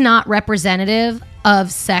is not representative of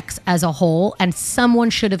sex as a whole, and someone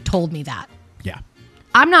should have told me that. Yeah.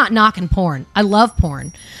 I'm not knocking porn. I love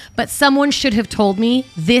porn. But someone should have told me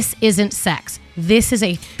this isn't sex. This is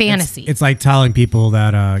a fantasy. It's like telling people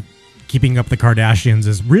that Keeping Up the Kardashians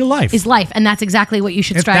is real life. is life, and that's exactly what you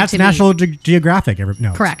should strive That's to National be. Geographic.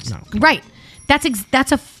 No, Correct. No. Right.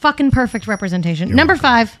 That's a fucking perfect representation. Number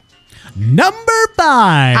 5. Number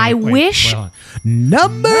 5. I wish- hold on.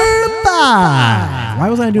 Number 5. Why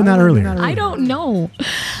wasn't I doing that earlier? I don't know.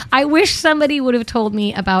 I wish somebody would have told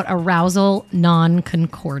me about arousal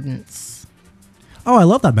non-concordance. Oh, I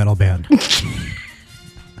love that metal band.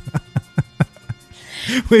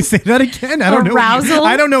 Wait, say that again. I don't know. Arousal?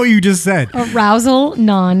 I don't know what you just said. Arousal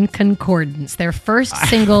non-concordance. Their first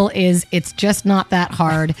single is It's Just Not That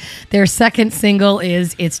Hard. Their second single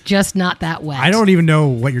is It's Just Not That Wet. I don't even know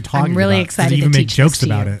what you're talking about. I'm really 'cause excited you even to make teach jokes this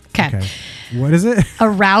to about you. it. 'Kay. What is it?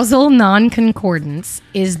 Arousal non-concordance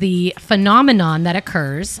is the phenomenon that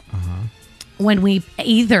occurs when we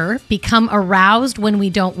either become aroused when we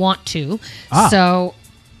don't want to. So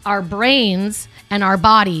our brains and our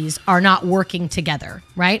bodies are not working together,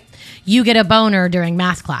 right? You get a boner during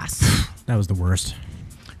math class, That was the worst.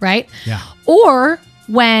 right? Yeah. Or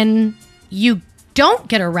when you don't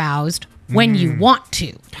get aroused when you want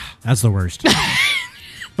to. That's the worst.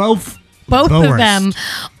 Both Both the of worst. them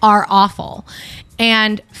are awful.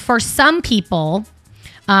 And for some people,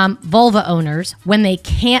 vulva owners, when they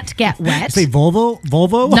can't get wet, Say Volvo?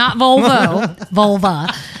 not Volvo,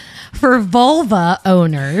 vulva. For vulva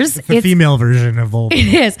owners, the female version of Volvo.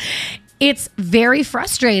 it is. It's very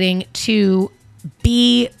frustrating to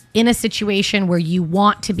be in a situation where you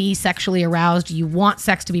want to be sexually aroused, you want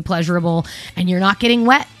sex to be pleasurable, and you're not getting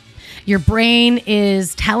wet. Your brain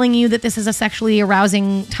is telling you that this is a sexually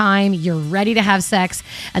arousing time. You're ready to have sex.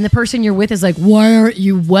 And the person you're with is like, why aren't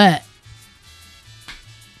you wet?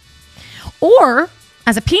 Or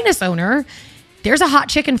as a penis owner, there's a hot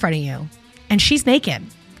chick in front of you and she's naked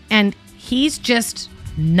and he's just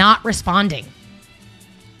not responding.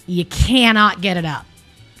 You cannot get it up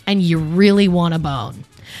and you really want a bone.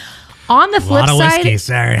 On the flip A lot of side, whiskey,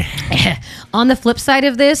 sorry. on the flip side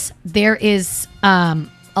of this, there is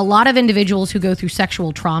a lot of individuals who go through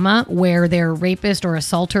sexual trauma where their rapist or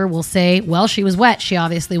assaulter will say, well, she was wet. She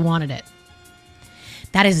obviously wanted it.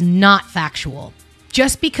 That is not factual.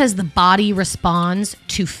 Just because the body responds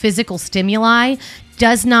to physical stimuli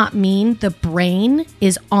does not mean the brain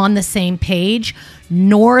is on the same page,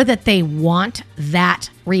 nor that they want that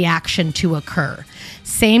reaction to occur.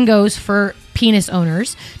 Same goes for penis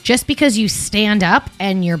owners. Just because you stand up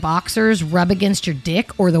and your boxers rub against your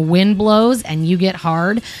dick or the wind blows and you get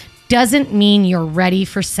hard doesn't mean you're ready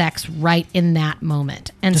for sex right in that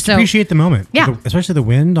moment. And Just so appreciate the moment. Yeah. Especially the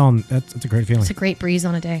wind on that's a great feeling. it's a great breeze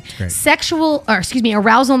on a day. Great.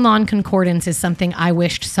 Arousal non-concordance is something I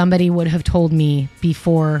wished somebody would have told me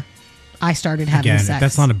before I started having Again, sex.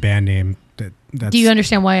 that's not a band name. That's Do you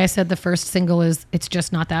understand why I said the first single is It's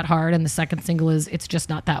Just Not That Hard and the second single is It's Just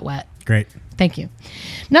Not That Wet? great. Thank you.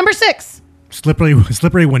 Number 6.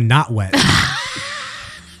 Slippery when not wet.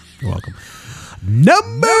 You're welcome.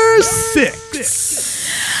 Number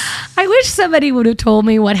 6. I wish somebody would have told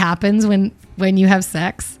me what happens when you have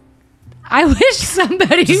sex. I wish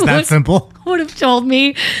somebody Just that simple. would have told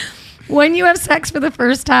me when you have sex for the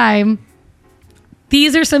first time,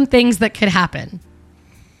 these are some things that could happen.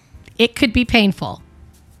 It could be painful.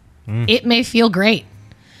 It may feel great.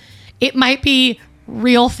 It might be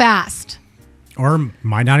real fast. Or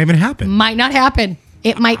might not even happen. Might not happen.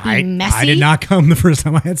 It might be messy. I did not come the first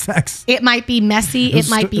time I had sex. It might be messy. It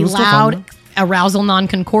might be was still fun, loud. Arousal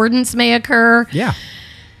non-concordance may occur. Yeah.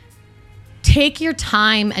 Take your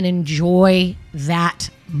time and enjoy that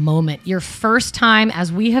moment. Your first time,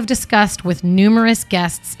 as we have discussed with numerous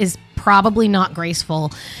guests, is probably not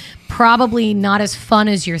graceful, probably not as fun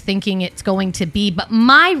as you're thinking it's going to be. But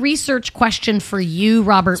my research question for you,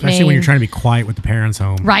 Robert Especially Main, when you're trying to be quiet with the parents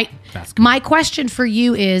home. right? That's good. My question for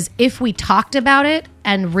you is, if we talked about it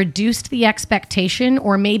and reduced the expectation,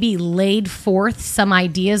 or maybe laid forth some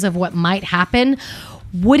ideas of what might happen,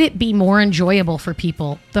 would it be more enjoyable for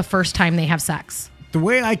people the first time they have sex? The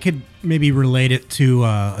way I could maybe relate it to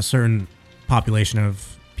a certain population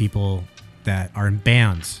of people that are in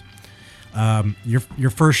bands. Your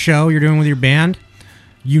first show you're doing with your band,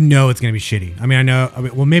 you know it's going to be shitty. I mean,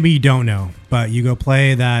 well, maybe you don't know, but you go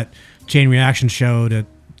play that Chain Reaction show to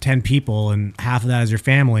 10 people and half of that is your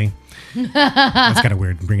family. That's kind of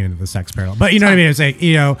weird bringing it into the sex parallel. But you know what I mean? It's like,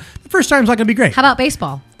 the first time's not going to be great. How about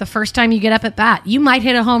baseball? The first time you get up at bat, you might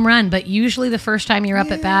hit a home run, but usually the first time you're up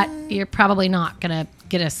at bat, you're probably not going to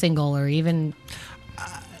get a single or even...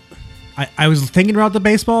 I was thinking about the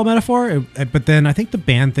baseball metaphor, but then I think the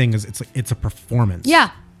band thing is it's a performance.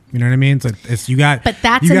 Yeah. You know what I mean? It's you got. But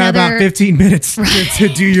that's you got another- about 15 minutes to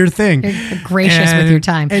do your thing. You're gracious with your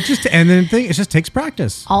time. It just takes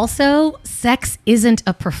practice. Also, sex isn't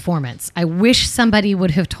a performance. I wish somebody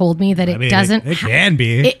would have told me that it doesn't. It can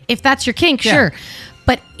be. If that's your kink, Yeah. sure.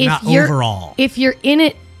 But if Not you're overall. if you're in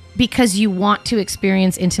it because you want to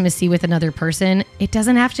experience intimacy with another person, it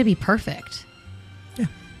doesn't have to be perfect. Yeah.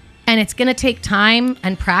 And it's going to take time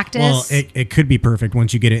and practice. Well, it could be perfect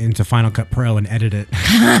once you get it into Final Cut Pro and edit it.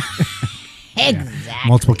 Exactly.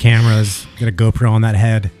 Multiple cameras, get a GoPro on that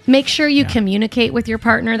head. Make sure you communicate with your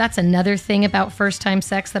partner. That's another thing about first time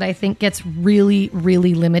sex that I think gets really,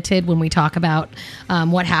 really limited when we talk about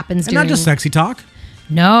what happens And during. not just sexy talk.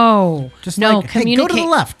 No, Just no. like, hey, Communicate. go to the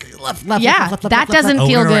left. Left. Yeah, left, that doesn't Oh,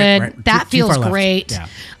 feel right, good. right. That Too feels far left. great. Yeah.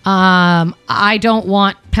 I don't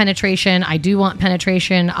want penetration. I do want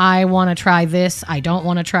penetration. I want to try this. I don't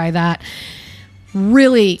want to try that.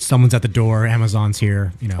 Really, Someone's at the door. Amazon's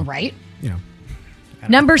here. right? You know.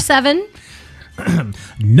 Number 7.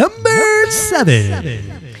 Number 7.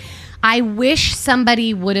 I wish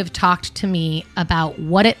somebody would have talked to me about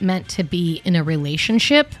what it meant to be in a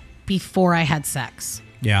relationship before I had sex.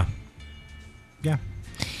 Yeah. Yeah.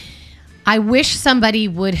 I wish somebody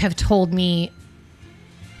would have told me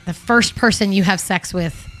the first person you have sex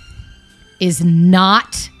with is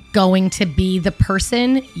not going to be the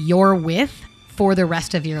person you're with for the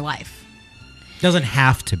rest of your life. Doesn't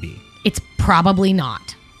have to be. It's probably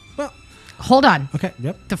not. Well, Hold on. okay.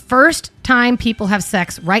 Yep. The first time people have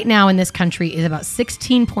sex right now in this country is about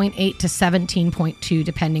 16.8 to 17.2,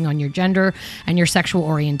 depending on your gender and your sexual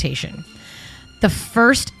orientation. The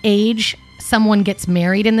first age someone gets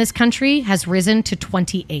married in this country has risen to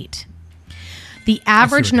 28. The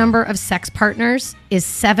average number of sex partners is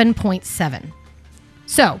 7.7.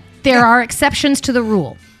 So there are exceptions to the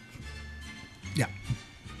rule, Yeah.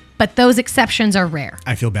 but those exceptions are rare.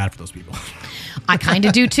 I feel bad for those people. I kind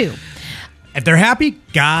of do too. If they're happy,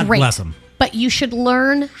 God Great. bless them. But you should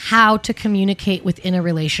learn how to communicate within a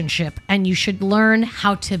relationship, and you should learn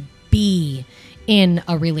how to be in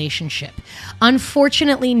a relationship.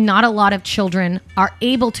 Unfortunately, not a lot of children are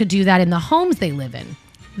able to do that in the homes they live in.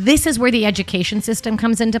 This is where the education system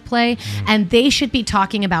comes into play, and they should be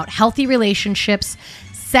talking about healthy relationships,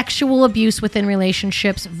 sexual abuse within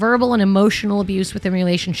relationships, verbal and emotional abuse within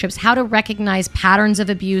relationships, how to recognize patterns of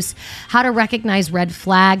abuse, how to recognize red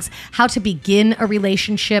flags, how to begin a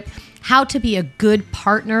relationship, how to be a good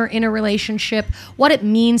partner in a relationship, what it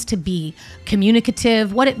means to be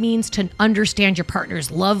communicative, what it means to understand your partner's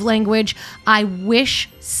love language. I wish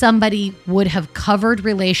somebody would have covered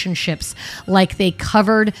relationships like they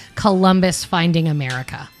covered Columbus finding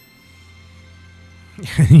America.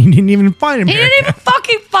 You didn't even find him. He didn't even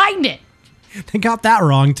fucking find it. They got that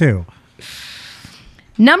wrong too.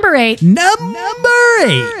 Number 8. Number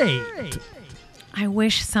 8. I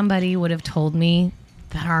wish somebody would have told me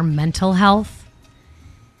that our mental health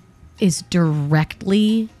is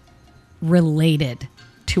directly related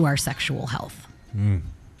to our sexual health.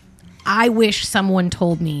 I wish someone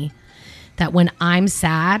told me that when I'm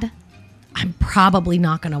sad, I'm probably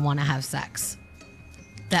not going to want to have sex.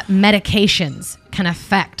 That medications can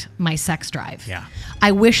affect my sex drive. Yeah.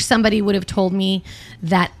 I wish somebody would have told me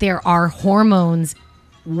that there are hormones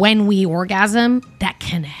when we orgasm that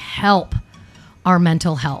can help our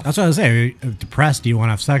mental health. That's what I was saying. Depressed, do you want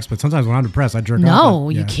to have sex? But sometimes when I'm depressed, I jerk off. No,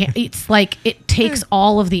 Yeah. you can't. It's like it takes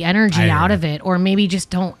all of the energy I out agree. of it, or maybe just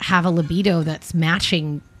don't have a libido that's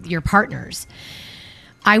matching your partner's.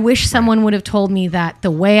 I wish someone would have told me that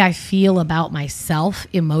the way I feel about myself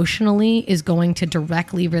emotionally is going to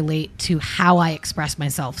directly relate to how I express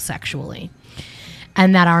myself sexually,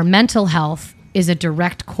 and that our mental health is a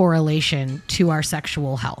direct correlation to our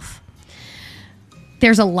sexual health.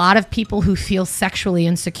 There's a lot of people who feel sexually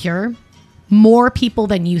insecure, more people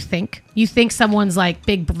than you think. You think someone's like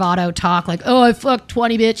big bravado talk, like, oh, I fucked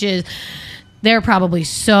 20 bitches. They're probably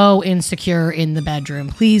so insecure in the bedroom.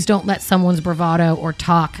 Please don't let someone's bravado or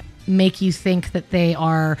talk make you think that they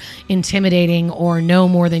are intimidating or know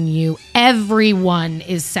more than you. Everyone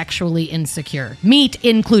is sexually insecure. Me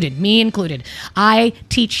included. I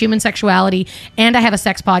teach human sexuality and I have a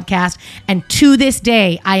sex podcast. And to this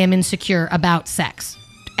day, I am insecure about sex.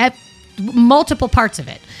 At multiple parts of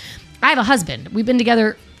it. I have a husband. We've been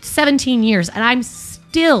together 17 years and I'm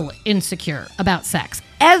still insecure about sex.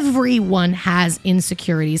 Everyone has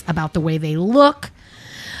insecurities about the way they look,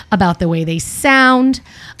 about the way they sound,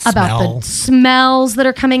 about the smells that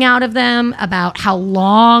are coming out of them, about how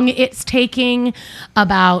long it's taking,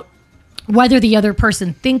 about whether the other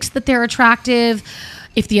person thinks that they're attractive,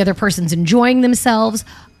 if the other person's enjoying themselves.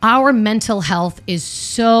 Our mental health is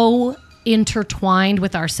so intertwined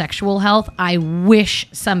with our sexual health. I wish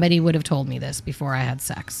somebody would have told me this before I had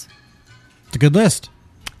sex. It's a good list.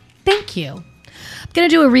 Thank you. I'm going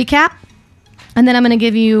to do a recap, and then I'm going to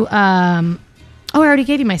give you... I already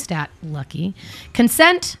gave you my stat. Lucky.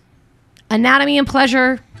 Consent, anatomy and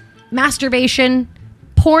pleasure, masturbation,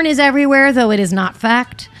 porn is everywhere, though it is not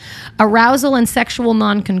fact, arousal and sexual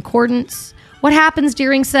non-concordance, what happens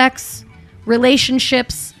during sex,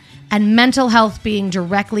 relationships, and mental health being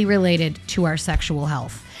directly related to our sexual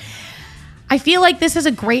health. I feel like this is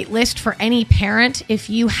a great list for any parent. If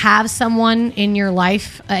you have someone in your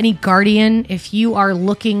life, any guardian, if you are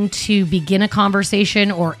looking to begin a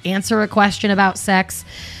conversation or answer a question about sex,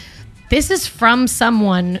 this is from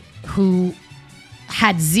someone who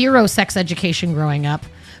had zero sex education growing up,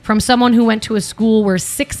 from someone who went to a school where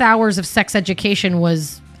 6 hours of sex education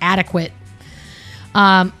was adequate.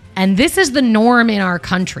 And this is the norm in our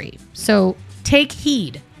country. So take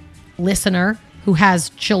heed, listener who has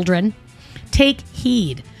children. Take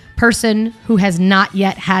heed, person who has not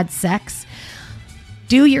yet had sex.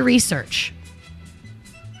 Do your research.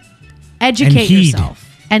 Educate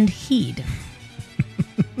yourself. And heed.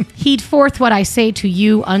 Heed forth what I say to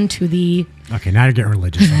you unto thee. Okay, now you're getting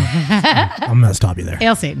religious. I'm going to stop you there.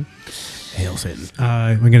 Hail Satan. Hail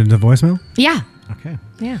Satan. We get into voicemail? Yeah. Okay.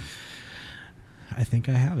 Yeah. I think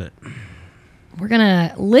I have it. We're going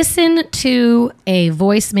to listen to a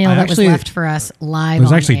voicemail that was left for us live on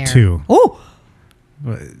There's actually air. two. Oh!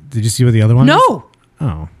 Did you see what the other one is? No!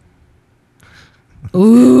 Oh.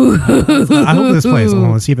 Ooh. I hope this plays.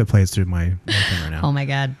 Well, let's see if it plays through my thing right now. Oh, my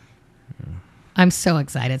God. I'm so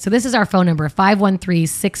excited. So this is our phone number,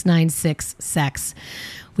 513-696-SEX.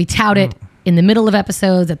 We tout it in the middle of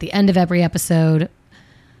episodes, at the end of every episode.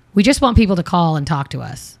 We just want people to call and talk to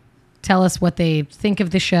us. Tell us what they think of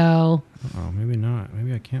the show. Oh, maybe not.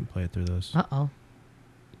 Maybe I can't play it through this. Uh-oh.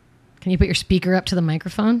 Can you put your speaker up to the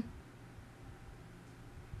microphone?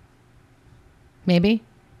 Maybe?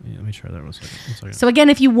 Yeah, let me try that one second. So again,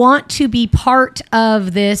 if you want to be part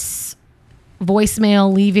of this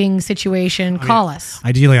voicemail leaving situation, call us.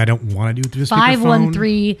 Ideally, I don't want to do it through the speakerphone.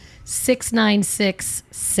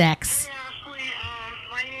 513-696-SEX. Hey, Ashley.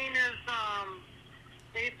 My name is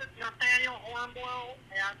Nathaniel Hornblow,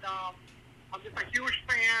 and I'm just a huge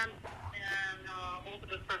fan, and also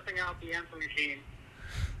just testing out the answer machine.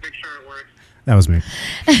 Make sure it works. That was me.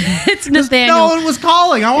 It's Nathaniel. No one was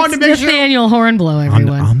calling. I wanted to make sure. Nathaniel Hornblow,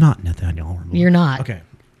 everyone. I'm not Nathaniel Hornblow. You're not. Okay.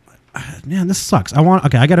 Man, this sucks. I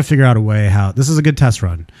got to figure out a way how. This is a good test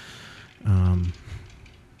run. I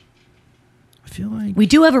feel like We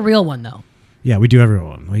do have a real one, though. yeah, we do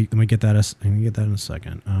everyone. Let me get that. Let me get that in a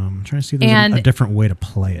second. I'm trying to see if there's a different way to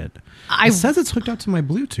play it. It says it's hooked up to my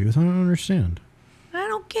Bluetooth. I don't understand. I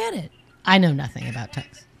don't get it. I know nothing about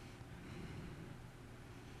text.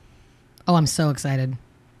 Oh, I'm so excited.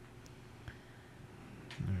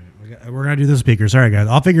 All right, we're gonna do the speaker. Sorry, guys.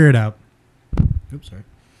 I'll figure it out. Oops, sorry.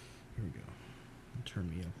 Here we go. Turn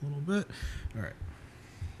me up a little bit. All right.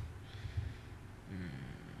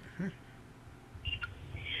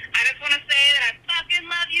 I just want to say that I fucking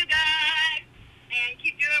love you guys and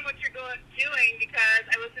keep doing what you're doing because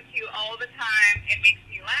I listen to you all the time. It makes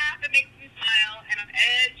me laugh, it makes me smile, and I'm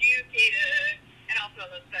educated and also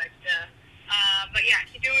those sex stuff. But yeah,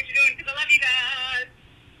 keep doing what you're doing because I love you guys.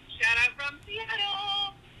 Shout out from Seattle.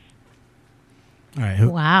 All right.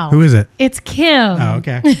 Wow. Who is it? It's Kim. Oh,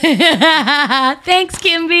 okay. Thanks,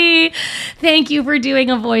 Kimby. Thank you for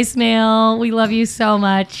doing a voicemail. We love you so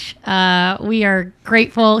much. We are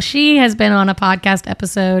grateful. She has been on a podcast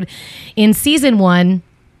episode in season 1.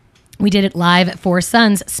 We did it live at Four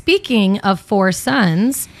Sons. Speaking of Four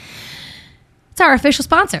Sons, it's our official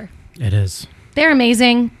sponsor. It is. They're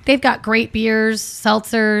amazing. They've got great beers,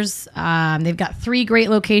 seltzers. They've got 3 great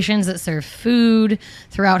locations that serve food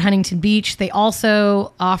throughout Huntington Beach. They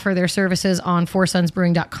also offer their services on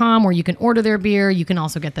foursonsbrewing.com where you can order their beer. You can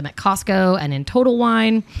also get them at Costco and in Total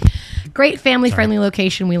Wine. Great family-friendly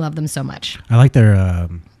location. We love them so much. I like their...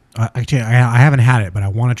 actually, I haven't had it, but I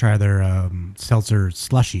want to try their seltzer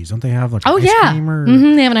slushies. Don't they have like ice cream? Or...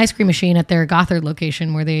 They have an ice cream machine at their Gothard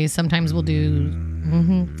location where they sometimes will do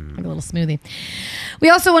like a little smoothie. We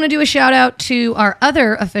also want to do a shout out to our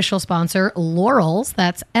other official sponsor, Lorals.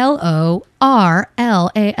 That's LORLAS.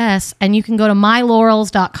 And you can go to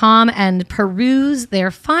mylorals.com and peruse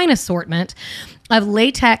their fine assortment of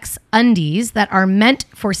latex undies that are meant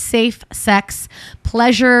for safe sex,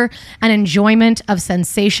 pleasure, and enjoyment of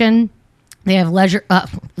sensation. They have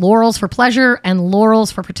Lorals for pleasure and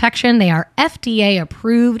Lorals for protection. They are FDA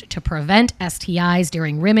approved to prevent STIs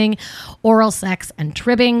during rimming, oral sex, and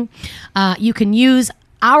tribbing. You can use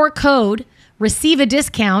our code, receive a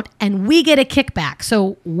discount, and we get a kickback.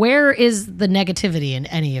 So where is the negativity in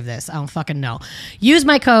any of this? I don't fucking know. Use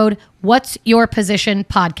my code, What's Your Position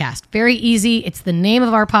Podcast. Very easy. It's the name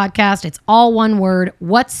of our podcast. It's all one word.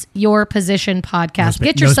 What's Your Position Podcast.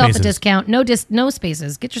 Get yourself a discount. No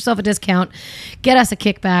spaces. Get yourself a discount. Get us a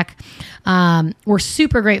kickback. We're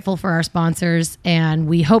super grateful for our sponsors, and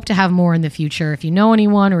we hope to have more in the future. If you know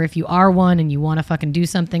anyone or if you are one and you want to fucking do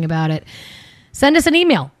something about it, send us an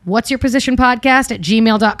email,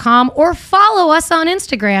 whatsyourpositionpodcast@gmail.com, or follow us on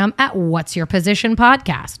Instagram at What's Your Position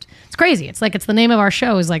Podcast. It's crazy. It's like it's the name of our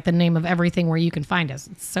show is like the name of everything where you can find us.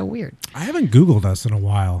 It's so weird. I haven't Googled us in a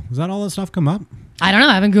while. Does that all that stuff come up? I don't know.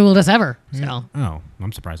 I haven't Googled us ever. So. Oh,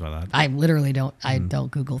 I'm surprised by that. I literally don't. I don't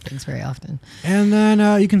Google things very often. And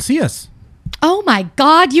then you can see us. Oh my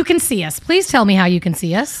God, you can see us. Please tell me how you can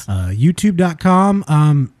see us.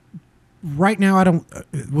 YouTube.com. Right now, I don't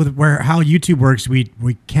with how YouTube works. We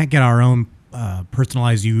can't get our own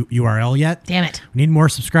personalized URL yet. Damn it! We need more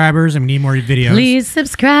subscribers and we need more videos. Please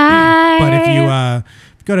subscribe. But if you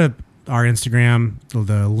go to our Instagram,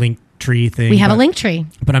 the link tree thing, we have a link tree.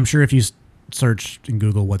 But I'm sure if you search in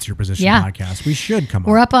Google "What's Your Position" podcast, we should come up.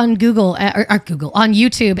 We're up on Google on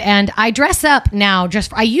YouTube, and I dress up now.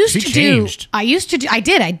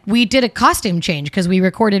 We did a costume change because we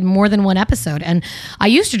recorded more than one episode, and I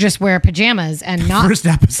used to just wear pajamas and not first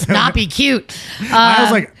episode, not be cute. I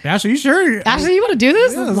was like, Ashley, you sure? Ashley, you want to do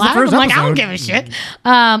this? Yeah, live? I'm like, I don't give a shit.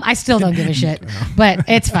 I still don't give a shit, but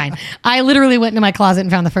it's fine. I literally went into my closet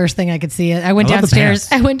and found the first thing I could see. I went downstairs,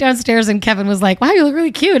 and Kevin was like, "Wow, you look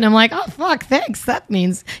really cute," and I'm like, "Oh fuck, thanks." That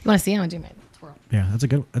means you want to see? I'm gonna do my twirl. Yeah, that's a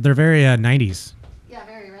good. They're very 90s. Yeah,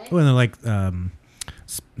 very right. Oh, and they're like not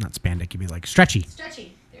spandex. You'd be like stretchy.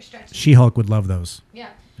 Stretchy. They're stretchy. She-Hulk would love those. Yeah,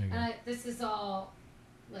 and this is all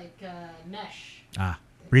like mesh.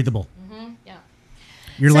 Breathable. Mm-hmm. Yeah.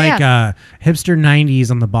 You're hipster 90s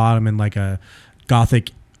on the bottom and like a gothic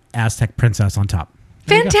Aztec princess on top.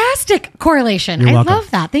 Fantastic correlation. You're welcome. Love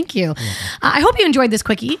that. Thank you. I hope you enjoyed this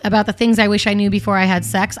quickie about the things I wish I knew before I had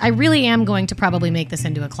sex. I really am going to probably make this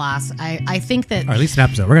into a class. I think that... Or at least an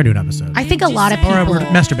episode. We're going to do an episode. I think a lot of people... Or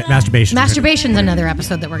masturbation. Masturbation's another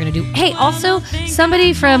episode that we're going to do. Hey, also,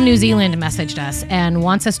 somebody from New Zealand messaged us and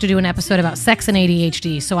wants us to do an episode about sex and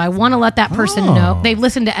ADHD. So I want to let that person know. They've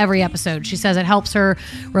listened to every episode. She says it helps her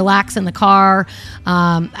relax in the car.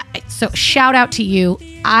 So shout out to you.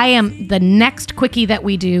 The next quickie that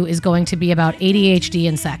we do is going to be about ADHD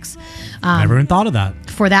and sex. Never even thought of that.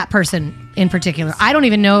 For that person in particular. I don't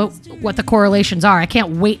even know what the correlations are. I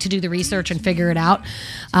can't wait to do the research and figure it out.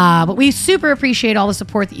 But we super appreciate all the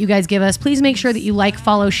support that you guys give us. Please make sure that you like,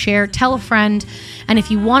 follow, share, tell a friend. And if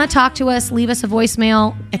you want to talk to us, leave us a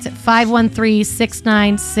voicemail. It's at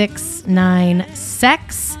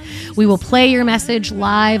 513-6969-SEX. We will play your message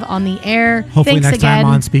live on the air. Hopefully next time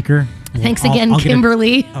on speaker. Thanks again,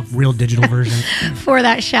 Kimberly. A real digital version. For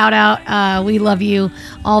that shout out. We love you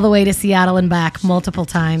all the way to Seattle and back multiple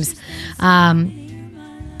times.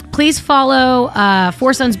 Please follow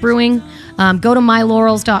Four Sons Brewing. Go to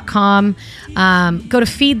mylorals.com. Go to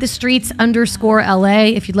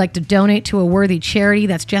feedthestreets_LA if you'd like to donate to a worthy charity.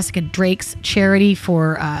 That's Jessica Drake's charity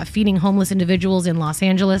for feeding homeless individuals in Los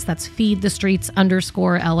Angeles. That's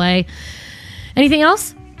feedthestreets_LA. Anything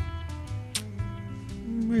else?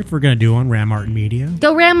 If we're going to do one, Ram Martin Media.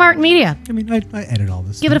 Go Ram Martin Media. I mean, I edit all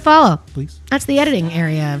this. Give it a follow. Please. That's the editing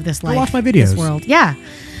area of this life. watch my videos. This world. Yeah.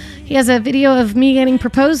 He has a video of me getting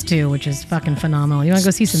proposed to, which is fucking phenomenal. You want to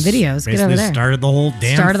go see some videos? Get over Basically there. started the whole damn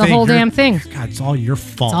thing. Started the whole damn thing. God, it's all your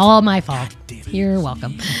fault. It's all my fault. You're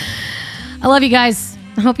welcome. I love you guys.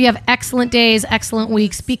 I hope you have excellent days, excellent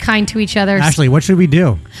weeks. Be kind to each other. Ashley, what should we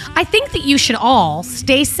do? I think that you should all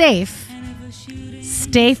stay safe,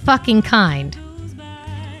 stay fucking kind.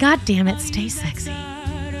 God damn it, stay sexy.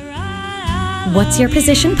 What's Your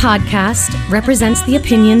Position podcast represents the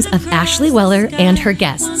opinions of Ashley Weller and her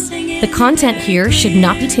guests. The content here should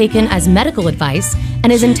not be taken as medical advice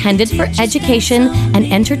and is intended for education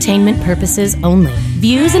and entertainment purposes only.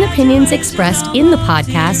 Views and opinions expressed in the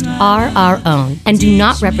podcast are our own and do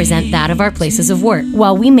not represent that of our places of work.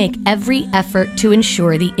 While we make every effort to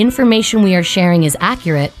ensure the information we are sharing is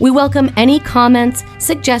accurate, we welcome any comments,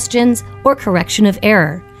 suggestions, or correction of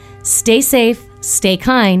error. Stay safe, stay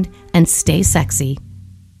kind, and stay sexy.